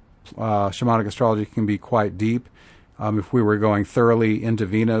shamanic astrology can be quite deep. If we were going thoroughly into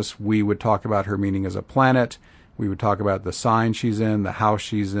Venus, we would talk about her meaning as a planet. We would talk about the sign she's in, the house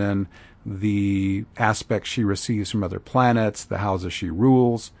she's in, the aspects she receives from other planets, the houses she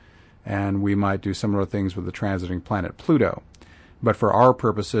rules, and we might do similar things with the transiting planet Pluto. But for our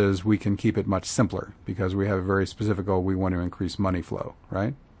purposes, we can keep it much simpler because we have a very specific goal. We want to increase money flow,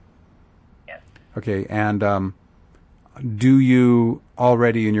 right? Yes. Okay, and do you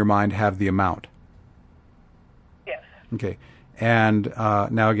already in your mind have the amount? Yes. Okay. And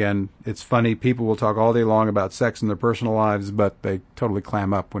now again, it's funny, people will talk all day long about sex in their personal lives, but they totally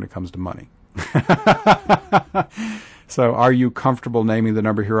clam up when it comes to money. So are you comfortable naming the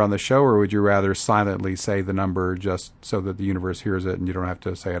number here on the show, or would you rather silently say the number just so that the universe hears it and you don't have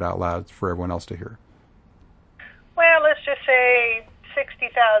to say it out loud for everyone else to hear? Well, let's just say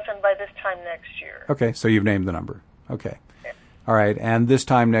 60,000 by this time next year. Okay, so you've named the number. Okay. All right, and this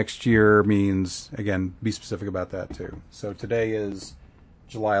time next year means, again, be specific about that too. So today is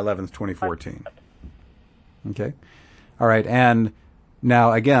July 11th, 2014. Okay. All right, and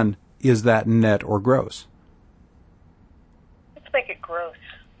now, again, is that net or gross? Let's make it gross.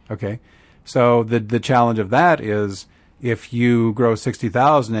 Okay. So the challenge of that is if you gross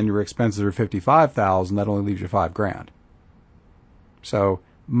 60,000 and your expenses are 55,000, that only leaves you $5,000. So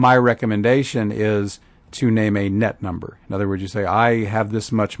my recommendation is to name a net number. In other words, you say, I have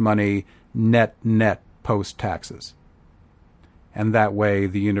this much money net post-taxes. And that way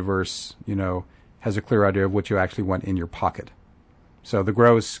the universe, has a clear idea of what you actually want in your pocket. So the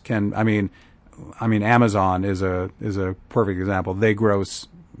gross can, I mean, Amazon is a perfect example. They gross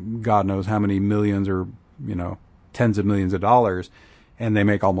God knows how many millions or, tens of millions of dollars, and they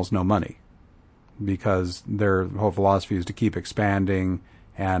make almost no money because their whole philosophy is to keep expanding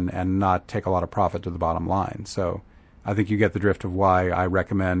and not take a lot of profit to the bottom line. So I think you get the drift of why I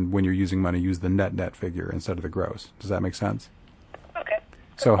recommend when you're using money, use the net figure instead of the gross. Does that make sense? Okay.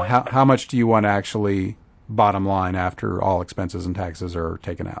 So how much do you want to actually bottom line after all expenses and taxes are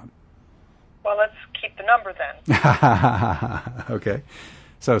taken out? Well, let's keep the number then. Okay.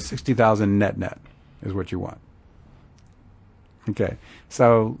 So 60,000 net is what you want. Okay.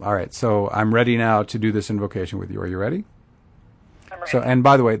 So, all right. So I'm ready now to do this invocation with you. Are you ready? So, and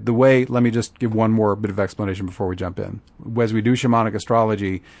by the way, let me just give one more bit of explanation before we jump in. As we do shamanic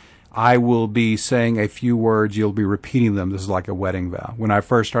astrology, I will be saying a few words, you'll be repeating them. This is like a wedding vow. When I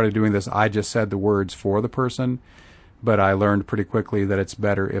first started doing this, I just said the words for the person, but I learned pretty quickly that it's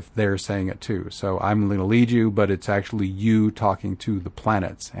better if they're saying it too. So I'm going to lead you, but it's actually you talking to the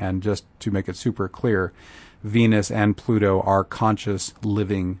planets. And just to make it super clear, Venus and Pluto are conscious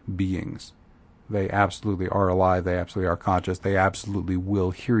living beings. They absolutely are alive. They absolutely are conscious. They absolutely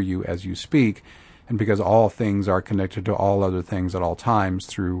will hear you as you speak. And because all things are connected to all other things at all times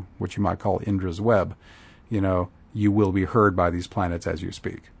through what you might call Indra's web, you will be heard by these planets as you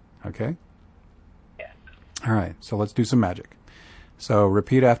speak. Okay? Yes. All right. So let's do some magic. So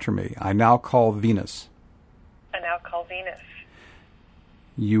repeat after me. I now call Venus. I now call Venus.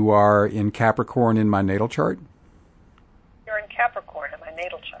 You are in Capricorn in my natal chart. You're in Capricorn in my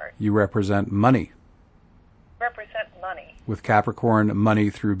natal chart. You represent money. Represent money. With Capricorn, money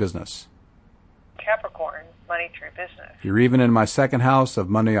through business. Capricorn, money through business. You're even in my second house of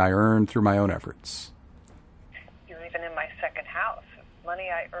money I earned through my own efforts. You're even in my second house of money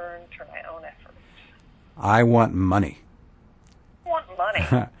I earned through my own efforts. I want money. I want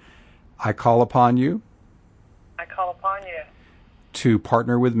money. I call upon you. I call upon you. To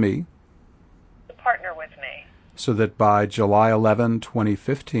partner with me. To partner with me. So that by July 11,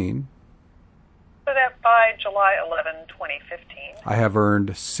 2015. So that by July 11, 2015. I have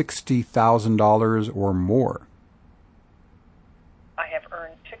earned $60,000 or more. I have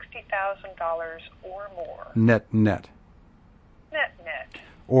earned $60,000 or more. Net. Net.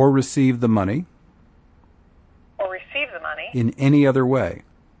 Or receive the money. Or receive the money. In any other way.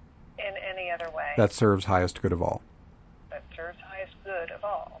 In any other way. That serves highest good of all. That serves highest good of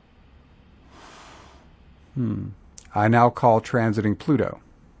all. I now call transiting Pluto.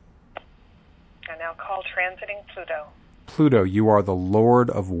 I now call transiting Pluto. Pluto, you are the Lord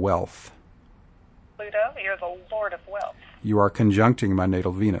of wealth. Pluto, you're the Lord of wealth. You are conjuncting my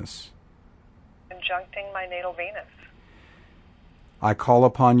natal Venus. Conjuncting my natal Venus. I call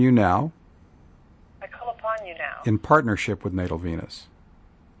upon you now. I call upon you now. In partnership with natal Venus.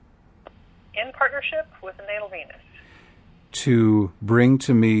 In partnership with the natal Venus. To bring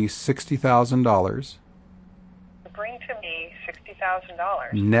to me $60,000. To bring to me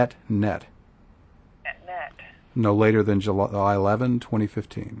 $60,000. Net. Net. No later than July 11,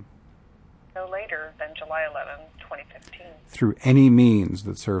 2015. No later than July 11, 2015. Through any means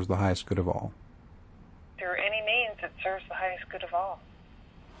that serves the highest good of all. Through any means that serves the highest good of all.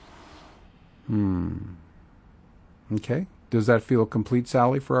 Okay. Does that feel complete,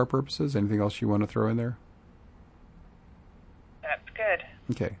 Sally, for our purposes? Anything else you want to throw in there? That's good.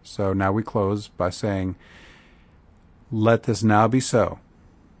 Okay. So now we close by saying, let this now be so.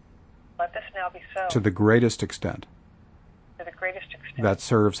 Let this now be so. To the greatest extent. To the greatest extent. That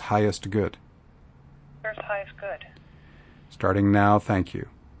serves highest good. Serves highest good. Starting now, thank you.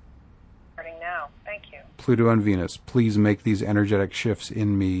 Starting now, thank you. Pluto and Venus, please make these energetic shifts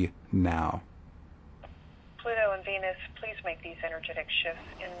in me now. Pluto and Venus, please make these energetic shifts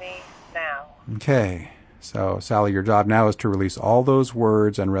in me now. Okay. So, Sally, your job now is to release all those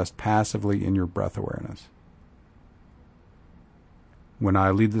words and rest passively in your breath awareness. When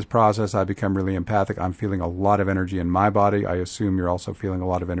I lead this process, I become really empathic. I'm feeling a lot of energy in my body. I assume you're also feeling a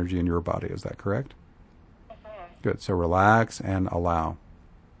lot of energy in your body. Is that correct? Mm-hmm. Good. So relax and allow.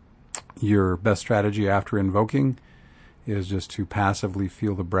 Your best strategy after invoking is just to passively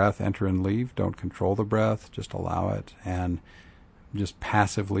feel the breath enter and leave. Don't control the breath. Just allow it and just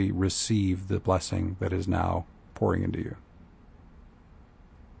passively receive the blessing that is now pouring into you.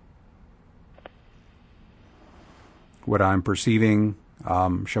 What I'm perceiving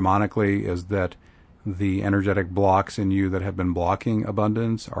shamanically is that the energetic blocks in you that have been blocking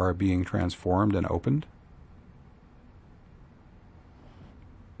abundance are being transformed and opened.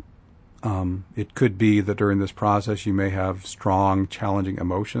 It could be that during this process you may have strong, challenging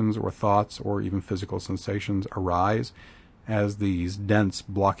emotions or thoughts or even physical sensations arise as these dense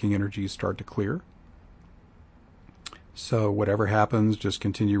blocking energies start to clear. So whatever happens, just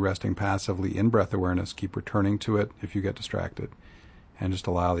continue resting passively in breath awareness. Keep returning to it if you get distracted. And just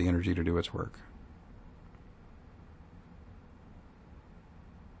allow the energy to do its work.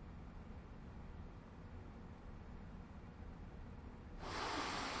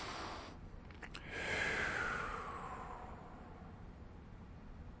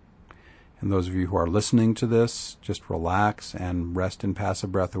 And those of you who are listening to this, just relax and rest in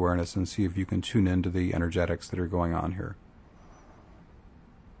passive breath awareness and see if you can tune into the energetics that are going on here.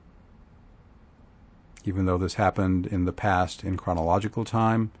 Even though this happened in the past in chronological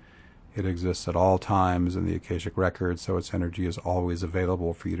time, it exists at all times in the Akashic Record, so its energy is always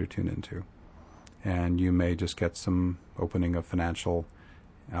available for you to tune into. And you may just get some opening of financial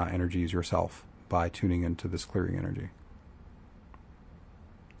energies yourself by tuning into this clearing energy.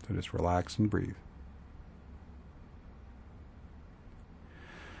 So just relax and breathe.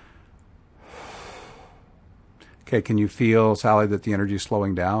 Okay, can you feel, Sally, that the energy is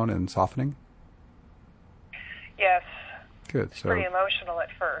slowing down and softening? Yes. Good. It's pretty emotional at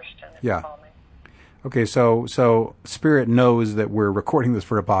first, and it's calming. Okay, so Spirit knows that we're recording this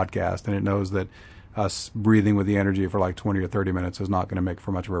for a podcast, and it knows that us breathing with the energy for like 20 or 30 minutes is not going to make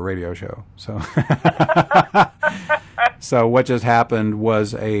for much of a radio show. So, so what just happened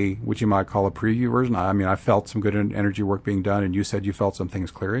was what you might call a preview version. I mean, I felt some good energy work being done, and you said you felt some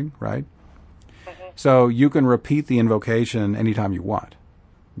things clearing, right? Mm-hmm. So you can repeat the invocation anytime you want.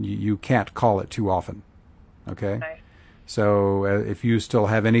 You can't call it too often, okay? Nice. So if you still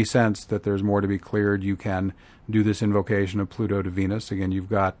have any sense that there's more to be cleared, you can do this invocation of Pluto to Venus. Again, you've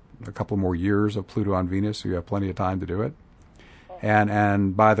got a couple more years of Pluto on Venus, so you have plenty of time to do it.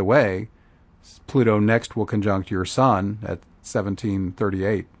 And by the way, Pluto next will conjunct your Sun at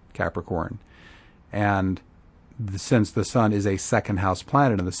 1738 Capricorn. And since the Sun is a second house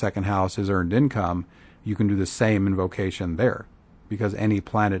planet and the second house is earned income, you can do the same invocation there, because any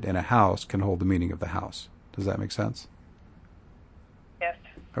planet in a house can hold the meaning of the house. Does that make sense? Yes.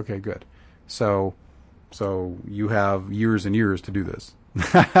 Okay, good. So you have years and years to do this.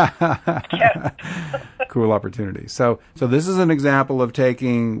 Yes. Cool opportunity. So this is an example of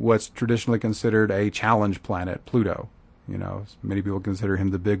taking what's traditionally considered a challenge planet, Pluto. You know, many people consider him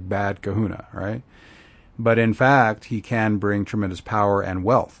the big bad kahuna, right? But in fact, he can bring tremendous power and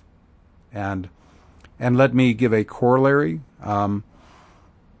wealth. And let me give a corollary.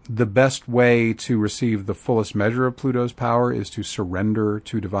 The best way to receive the fullest measure of Pluto's power is to surrender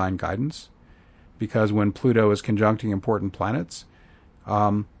to divine guidance. Because when Pluto is conjuncting important planets,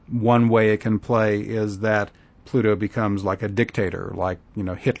 one way it can play is that Pluto becomes like a dictator, like,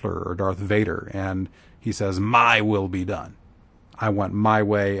 Hitler or Darth Vader, and he says, my will be done. I want my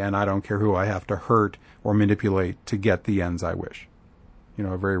way, and I don't care who I have to hurt or manipulate to get the ends I wish.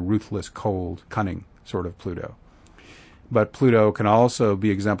 A very ruthless, cold, cunning sort of Pluto. But Pluto can also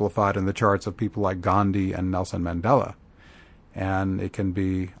be exemplified in the charts of people like Gandhi and Nelson Mandela. And it can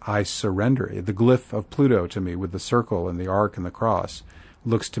be, I surrender. The glyph of Pluto to me, with the circle and the arc and the cross,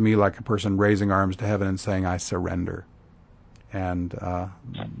 looks to me like a person raising arms to heaven and saying, I surrender. And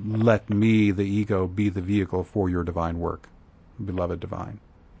let me, the ego, be the vehicle for your divine work, beloved divine.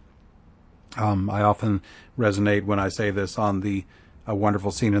 I often resonate when I say this on a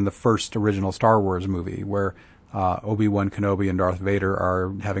wonderful scene in the first original Star Wars movie where Obi-Wan Kenobi and Darth Vader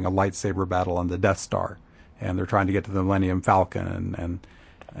are having a lightsaber battle on the Death Star. And they're trying to get to the Millennium Falcon,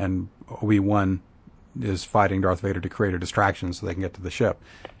 and Obi-Wan is fighting Darth Vader to create a distraction so they can get to the ship.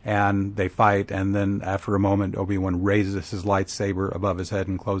 And they fight, and then after a moment, Obi-Wan raises his lightsaber above his head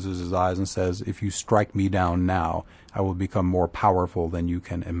and closes his eyes and says, if you strike me down now, I will become more powerful than you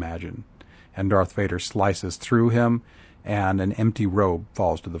can imagine. And Darth Vader slices through him, and an empty robe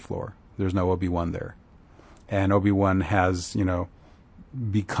falls to the floor. There's no Obi-Wan there. And Obi-Wan has,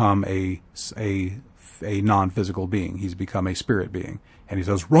 become a non-physical being. He's become a spirit being. And he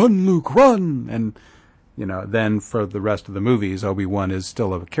says, run, Luke, run! And, then for the rest of the movies, Obi-Wan is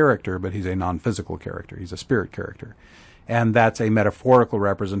still a character, but he's a non-physical character. He's a spirit character. And that's a metaphorical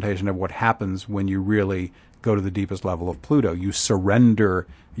representation of what happens when you really go to the deepest level of Pluto. You surrender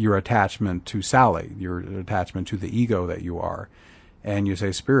your attachment to Sally, your attachment to the ego that you are. And you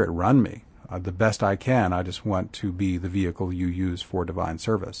say, Spirit, run me. The best I can. I just want to be the vehicle you use for divine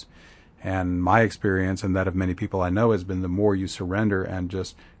service. And my experience, and that of many people I know, has been the more you surrender and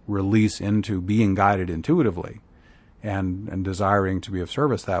just release into being guided intuitively and desiring to be of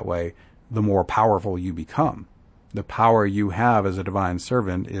service that way, the more powerful you become. The power you have as a divine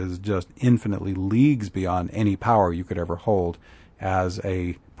servant is just infinitely leagues beyond any power you could ever hold as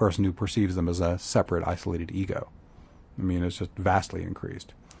a person who perceives them as a separate, isolated ego. I mean, it's just vastly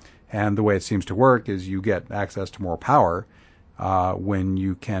increased. And the way it seems to work is you get access to more power when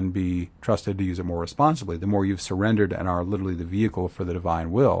you can be trusted to use it more responsibly. The more you've surrendered and are literally the vehicle for the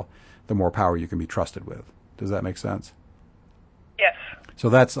divine will, the more power you can be trusted with. Does that make sense? Yes. So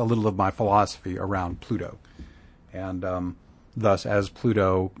that's a little of my philosophy around Pluto. And thus, as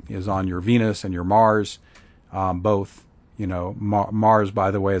Pluto is on your Venus and your Mars, both, Mars,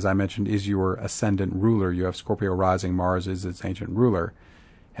 by the way, as I mentioned, is your ascendant ruler. You have Scorpio rising. Mars is its ancient ruler.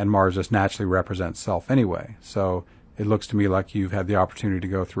 And Mars just naturally represents self anyway. So it looks to me like you've had the opportunity to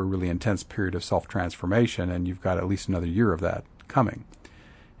go through a really intense period of self-transformation, and you've got at least another year of that coming.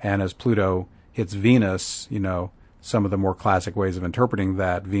 And as Pluto hits Venus, some of the more classic ways of interpreting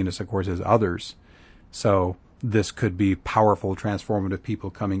that, Venus, of course, is others. So this could be powerful, transformative people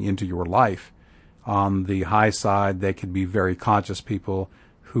coming into your life. On the high side, they could be very conscious people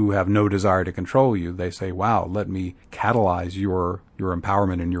who have no desire to control you. They say, wow, let me catalyze your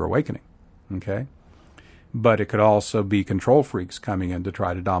empowerment and your awakening. Okay? But it could also be control freaks coming in to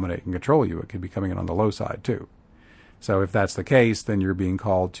try to dominate and control you. It could be coming in on the low side, too. So if that's the case, then you're being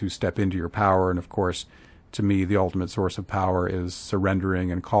called to step into your power. And, of course, to me, the ultimate source of power is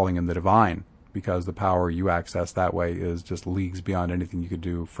surrendering and calling in the divine, because the power you access that way is just leagues beyond anything you could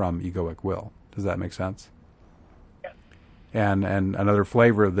do from egoic will. Does that make sense? Yeah. And another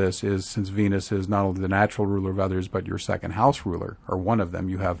flavor of this is, since Venus is not only the natural ruler of others, but your second house ruler, or one of them,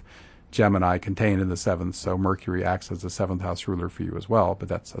 you have Gemini contained in the seventh, so Mercury acts as the seventh house ruler for you as well, but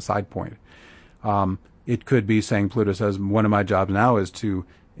that's a side point. It could be saying, Pluto says, one of my jobs now is to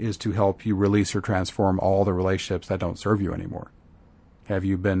help you release or transform all the relationships that don't serve you anymore. Have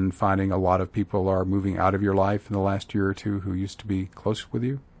you been finding a lot of people are moving out of your life in the last year or two who used to be close with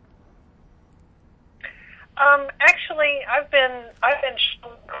you? Actually, I've been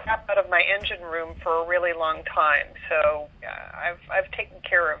showing crap out of my engine room for a really long time, so I've taken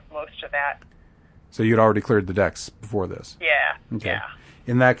care of most of that. So you'd already cleared the decks before this? Yeah. Okay. Yeah.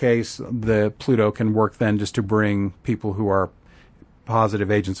 In that case, the Pluto can work then just to bring people who are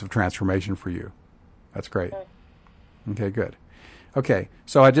positive agents of transformation for you. That's great. Okay, good. Okay,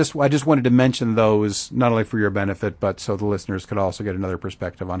 so I just wanted to mention those not only for your benefit, but so the listeners could also get another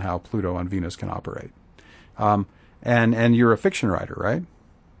perspective on how Pluto and Venus can operate. And you're a fiction writer, right?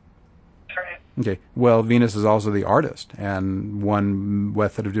 Right. Okay. Well, Venus is also the artist, and one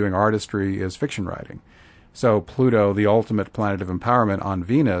method of doing artistry is fiction writing. So Pluto, the ultimate planet of empowerment on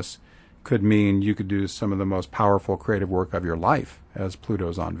Venus, could mean you could do some of the most powerful creative work of your life as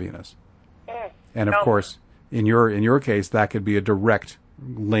Pluto's on Venus. And of course, in your case, that could be a direct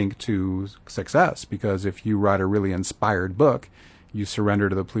link to success, because if you write a really inspired book, you surrender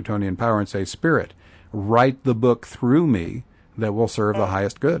to the Plutonian power and say, Spirit, write the book through me that will serve the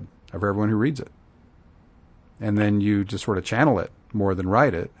highest good of everyone who reads it. And then you just sort of channel it more than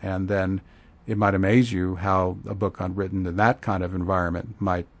write it, and then it might amaze you how a book written in that kind of environment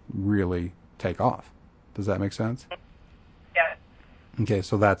might really take off. Does that make sense? Yeah. Okay,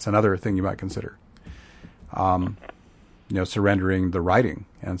 so that's another thing you might consider. Surrendering the writing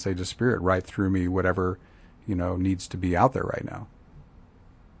and say to Spirit, write through me whatever, needs to be out there right now.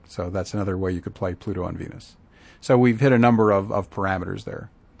 So that's another way you could play Pluto on Venus. So we've hit a number of parameters there.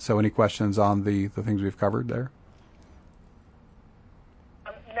 So any questions on the things we've covered there?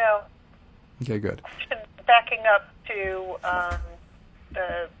 No. Okay, good. Backing up to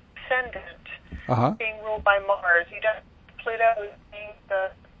the ascendant being ruled by Mars, Pluto being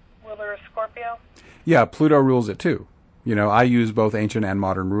the ruler of Scorpio? Yeah, Pluto rules it too. I use both ancient and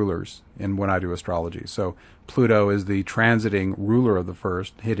modern rulers when I do astrology. So Pluto is the transiting ruler of the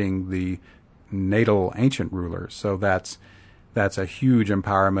first, hitting the natal ancient ruler. So that's a huge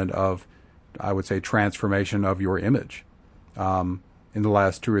empowerment of, I would say, transformation of your image. In the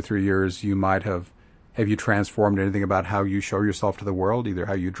last 2 or 3 years, you might have you transformed anything about how you show yourself to the world, either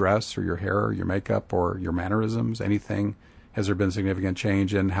how you dress or your hair or your makeup or your mannerisms, anything? Has there been significant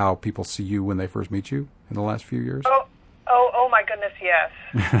change in how people see you when they first meet you in the last few years? Oh my goodness, yes.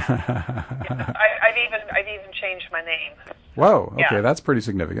 I've even changed my name. Whoa, okay, that's pretty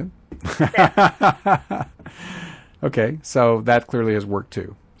significant. Yeah. Okay, so that clearly has worked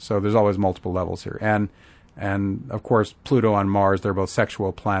too. So there's always multiple levels here. And of course, Pluto on Mars, they're both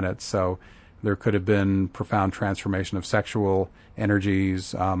sexual planets, so there could have been profound transformation of sexual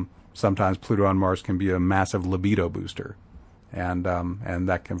energies. Sometimes Pluto on Mars can be a massive libido booster. And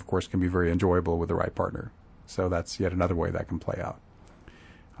that can, of course, can be very enjoyable with the right partner. So that's yet another way that can play out.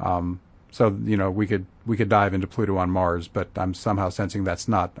 We could dive into Pluto on Mars, but I'm somehow sensing that's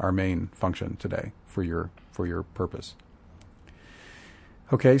not our main function today for your purpose.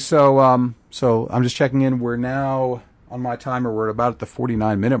 Okay, so I'm just checking in. We're now on my timer. We're about at the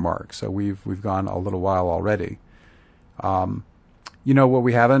 49-minute mark, so we've gone a little while already. What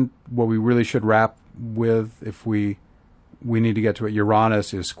we really should wrap with, if we need to get to it,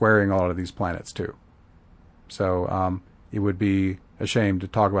 Uranus is squaring a lot of these planets too. So it would be a shame to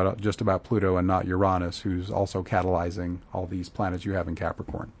talk just about Pluto and not Uranus, who's also catalyzing all these planets you have in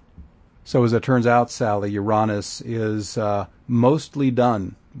Capricorn. So as it turns out, Sally, Uranus is mostly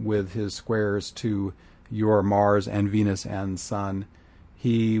done with his squares to your Mars and Venus and Sun.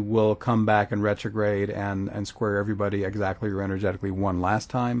 He will come back in retrograde and square everybody exactly or energetically one last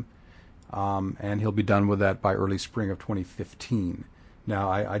time. And he'll be done with that by early spring of 2015.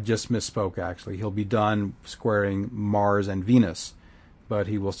 Now, I just misspoke, actually. He'll be done squaring Mars and Venus, but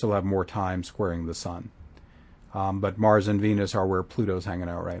he will still have more time squaring the Sun. But Mars and Venus are where Pluto's hanging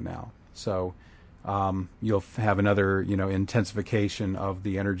out right now. So you'll have another, intensification of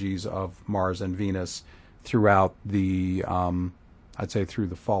the energies of Mars and Venus throughout the, I'd say through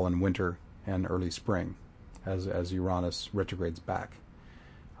the fall and winter and early spring as Uranus retrogrades back.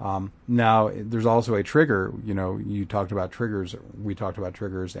 Now, there's also a trigger. You talked about triggers. We talked about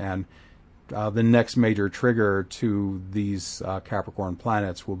triggers. And the next major trigger to these Capricorn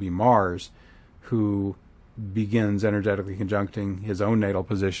planets will be Mars, who begins energetically conjuncting his own natal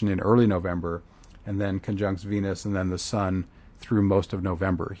position in early November, and then conjuncts Venus and then the Sun through most of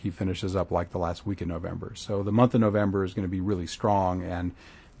November. He finishes up like the last week in November. So the month of November is going to be really strong, and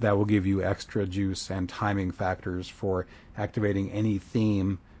that will give you extra juice and timing factors for activating any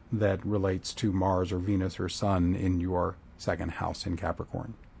theme that relates to Mars or Venus or Sun in your second house in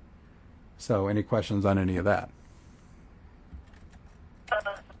Capricorn. So any questions on any of that?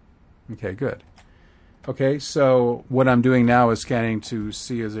 Okay, good. Okay, so what I'm doing now is scanning to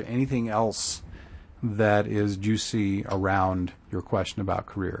see is there anything else that is juicy around your question about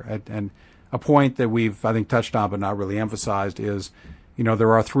career. And a point that we've, I think, touched on but not really emphasized is,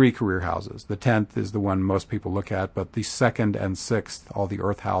 there are 3 career houses. The 10th is the one most people look at, but the 2nd and 6th, all the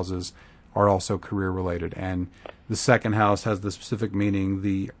earth houses, are also career-related. And the 2nd house has the specific meaning,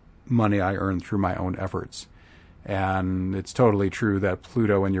 the money I earn through my own efforts. And it's totally true that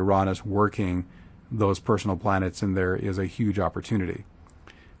Pluto and Uranus working those personal planets in there is a huge opportunity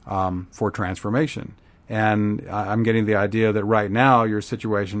for transformation. And I'm getting the idea that right now your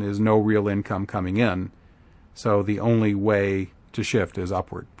situation is no real income coming in, so the only way to shift is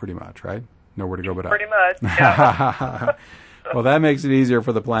upward, pretty much, right? Nowhere to go but up. Pretty much, yeah. Well, that makes it easier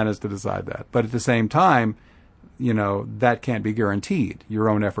for the planets to decide that. But at the same time, that can't be guaranteed. Your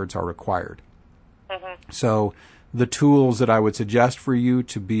own efforts are required. Mm-hmm. So the tools that I would suggest for you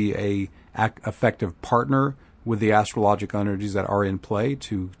to be a effective partner with the astrological energies that are in play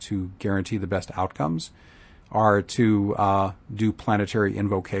to guarantee the best outcomes are to do planetary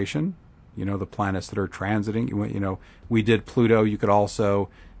invocation. The planets that are transiting. We did Pluto. You could also,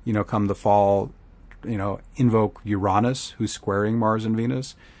 come the fall, invoke Uranus, who's squaring Mars and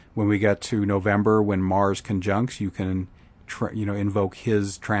Venus. When we get to November, when Mars conjuncts, you can, invoke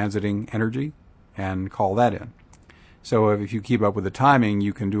his transiting energy and call that in. So if you keep up with the timing,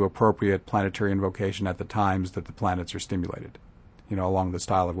 you can do appropriate planetary invocation at the times that the planets are stimulated, along the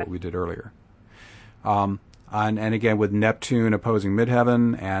style of what we did earlier. And again, with Neptune opposing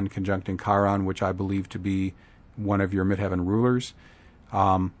midheaven and conjuncting Chiron, which I believe to be one of your midheaven rulers,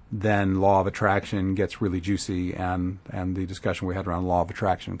 then law of attraction gets really juicy, and the discussion we had around law of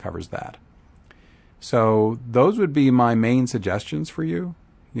attraction covers that. So those would be my main suggestions for you.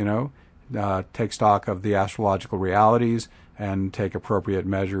 Take stock of the astrological realities and take appropriate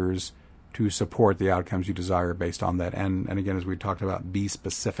measures to support the outcomes you desire based on that. And again, as we talked about, be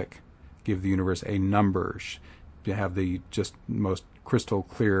specific. Give the universe a number. You have the just most crystal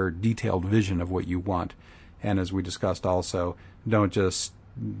clear, detailed vision of what you want. And as we discussed also, don't just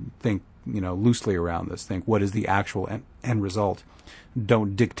think, loosely around this. Think, what is the actual end result?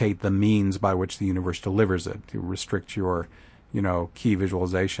 Don't dictate the means by which the universe delivers it. To restrict your key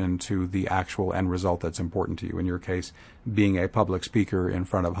visualization to the actual end result that's important to you. In your case, being a public speaker in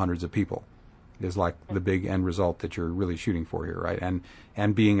front of hundreds of people is like the big end result that you're really shooting for here, right?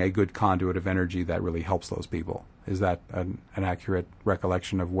 And being a good conduit of energy that really helps those people. Is that an accurate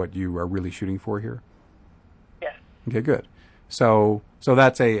recollection of what you are really shooting for here? Yes. Okay, good. So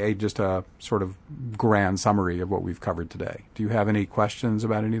that's a just a sort of grand summary of what we've covered today. Do you have any questions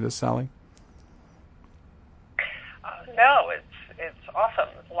about any of this, Sally? No, it's awesome.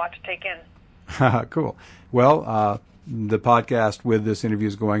 It's a lot to take in. Cool. Well, the podcast with this interview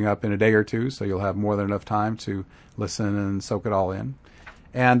is going up in a day or two, so you'll have more than enough time to listen and soak it all in.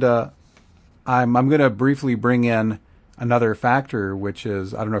 And I'm going to briefly bring in another factor, which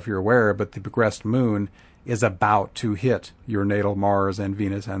is, I don't know if you're aware, but the progressed moon is about to hit your natal Mars and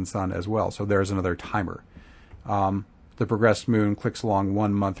Venus and Sun as well. So there's another timer. The progressed moon clicks along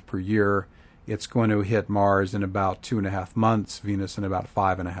 1 month per year. It's going to hit Mars in about 2.5 months, Venus in about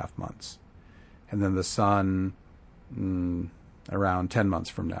 5.5 months. And then the Sun around 10 months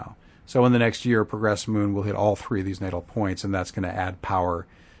from now. So in the next year, progressed moon will hit all 3 of these natal points, and that's going to add power,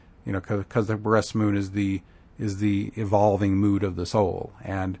 because the progressed moon is the evolving mood of the soul.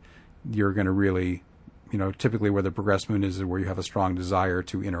 And you're going to really, typically where the progressed moon is where you have a strong desire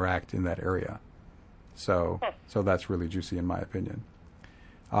to interact in that area. So that's really juicy in my opinion.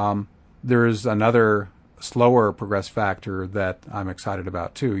 There's another slower progressed factor that I'm excited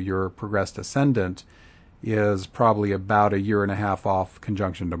about too. Your progressed ascendant is probably about 1.5 years off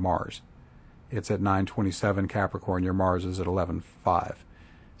conjunction to Mars. it's at 9:27 Capricorn. Your Mars is at 11:5.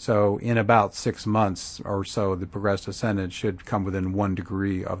 So in about 6 months or so, the progressed ascendant should come within 1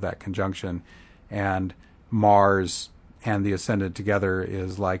 degree of that conjunction. And Mars and the ascendant together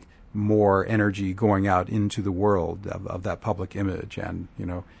is like more energy going out into the world of that public image. And,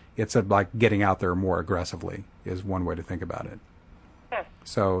 it's like getting out there more aggressively is one way to think about it.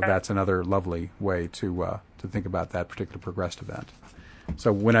 So that's another lovely way to think about that particular progressed event.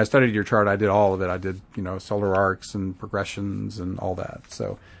 So when I studied your chart, I did all of it. I did, solar arcs and progressions and all that.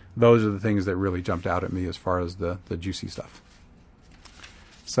 So those are the things that really jumped out at me as far as the juicy stuff.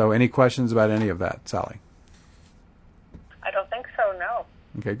 So any questions about any of that, Sally? I don't think so, no.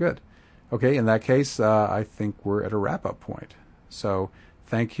 Okay, good. Okay, in that case, I think we're at a wrap-up point. So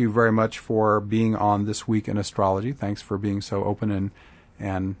thank you very much for being on This Week in Astrology. Thanks for being so open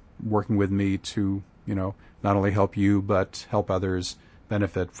and working with me to, not only help you, but help others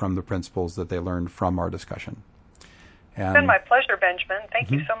benefit from the principles that they learned from our discussion. And, it's been my pleasure, Benjamin.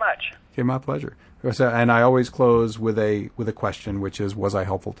 Thank you so much. Okay, my pleasure. So, and I always close with a question, which is, was I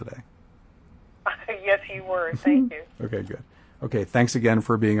helpful today? Yes, you were. Thank you. Okay, good. Okay, thanks again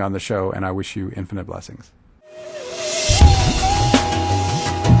for being on the show, and I wish you infinite blessings.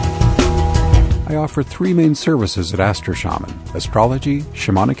 I offer 3 main services at Astro Shaman: astrology,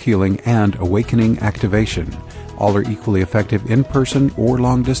 shamanic healing, and awakening activation. All are equally effective in person or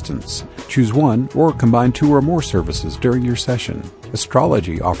long distance. Choose one or combine 2 or more services during your session.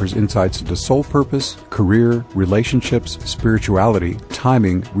 Astrology offers insights into soul purpose, career, relationships, spirituality,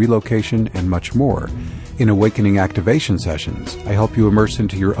 timing, relocation, and much more. In awakening activation sessions, I help you immerse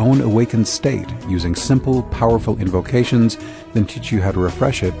into your own awakened state using simple, powerful invocations, then teach you how to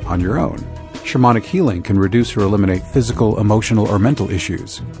refresh it on your own. Shamanic healing can reduce or eliminate physical, emotional, or mental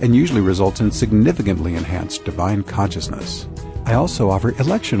issues, and usually results in significantly enhanced divine consciousness. I also offer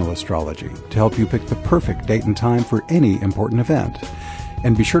electional astrology to help you pick the perfect date and time for any important event.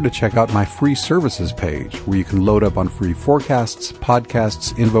 And be sure to check out my free services page, where you can load up on free forecasts,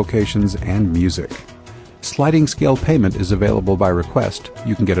 podcasts, invocations, and music. Sliding scale payment is available by request.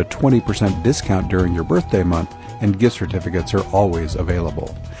 You can get a 20% discount during your birthday month, and gift certificates are always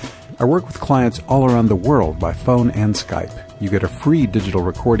available. I work with clients all around the world by phone and Skype. You get a free digital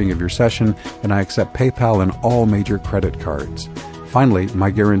recording of your session, and I accept PayPal and all major credit cards. Finally, my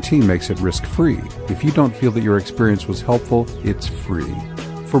guarantee makes it risk-free. If you don't feel that your experience was helpful, it's free.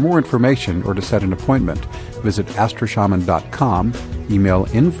 For more information or to set an appointment, visit astroshaman.com, email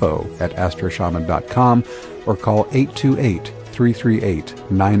info@astroshaman.com, or call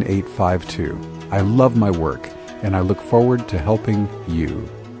 828-338-9852. I love my work, and I look forward to helping you.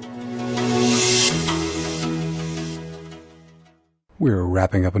 We're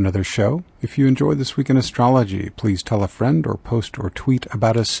wrapping up another show. If you enjoyed This Week in Astrology, please tell a friend or post or tweet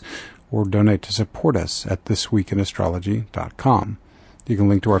about us, or donate to support us at thisweekinastrology.com. You can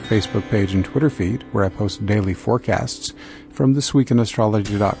link to our Facebook page and Twitter feed, where I post daily forecasts from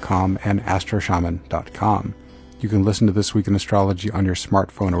thisweekinastrology.com and astroshaman.com. You can listen to This Week in Astrology on your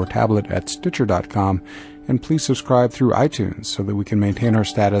smartphone or tablet at Stitcher.com, and please subscribe through iTunes so that we can maintain our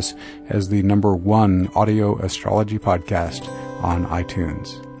status as the #1 audio astrology podcast on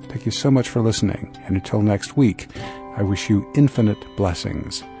iTunes. Thank you so much for listening, and until next week, I wish you infinite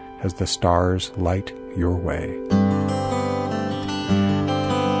blessings as the stars light your way.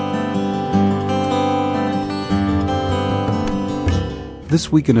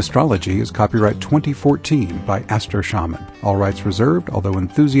 This Week in Astrology is copyright 2014 by Astro Shaman. All rights reserved, although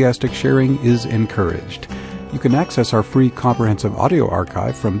enthusiastic sharing is encouraged. You can access our free comprehensive audio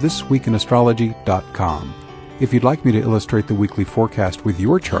archive from thisweekinastrology.com. If you'd like me to illustrate the weekly forecast with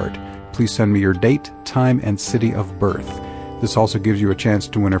your chart, please send me your date, time, and city of birth. This also gives you a chance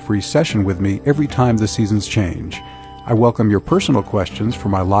to win a free session with me every time the seasons change. I welcome your personal questions for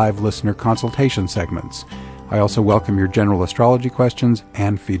my live listener consultation segments. I also welcome your general astrology questions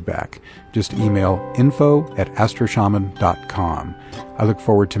and feedback. Just email info@astroshaman.com. I look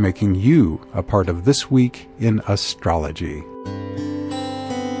forward to making you a part of This Week in Astrology.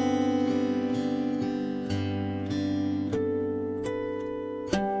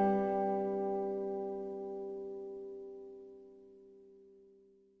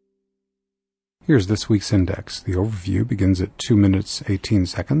 Here's this week's index. The overview begins at 2 minutes, 18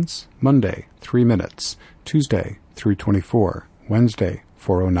 seconds. Monday, 3 minutes. Tuesday, 3:24. Wednesday,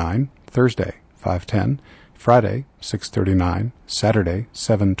 4:09. Thursday, 5:10. Friday, 6:39. Saturday,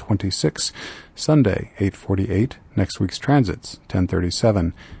 7:26. Sunday, 8:48. Next week's transits,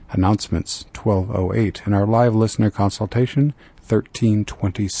 10:37. Announcements, 12:08. And our live listener consultation,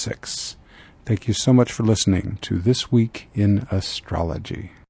 13:26. Thank you so much for listening to This Week in Astrology.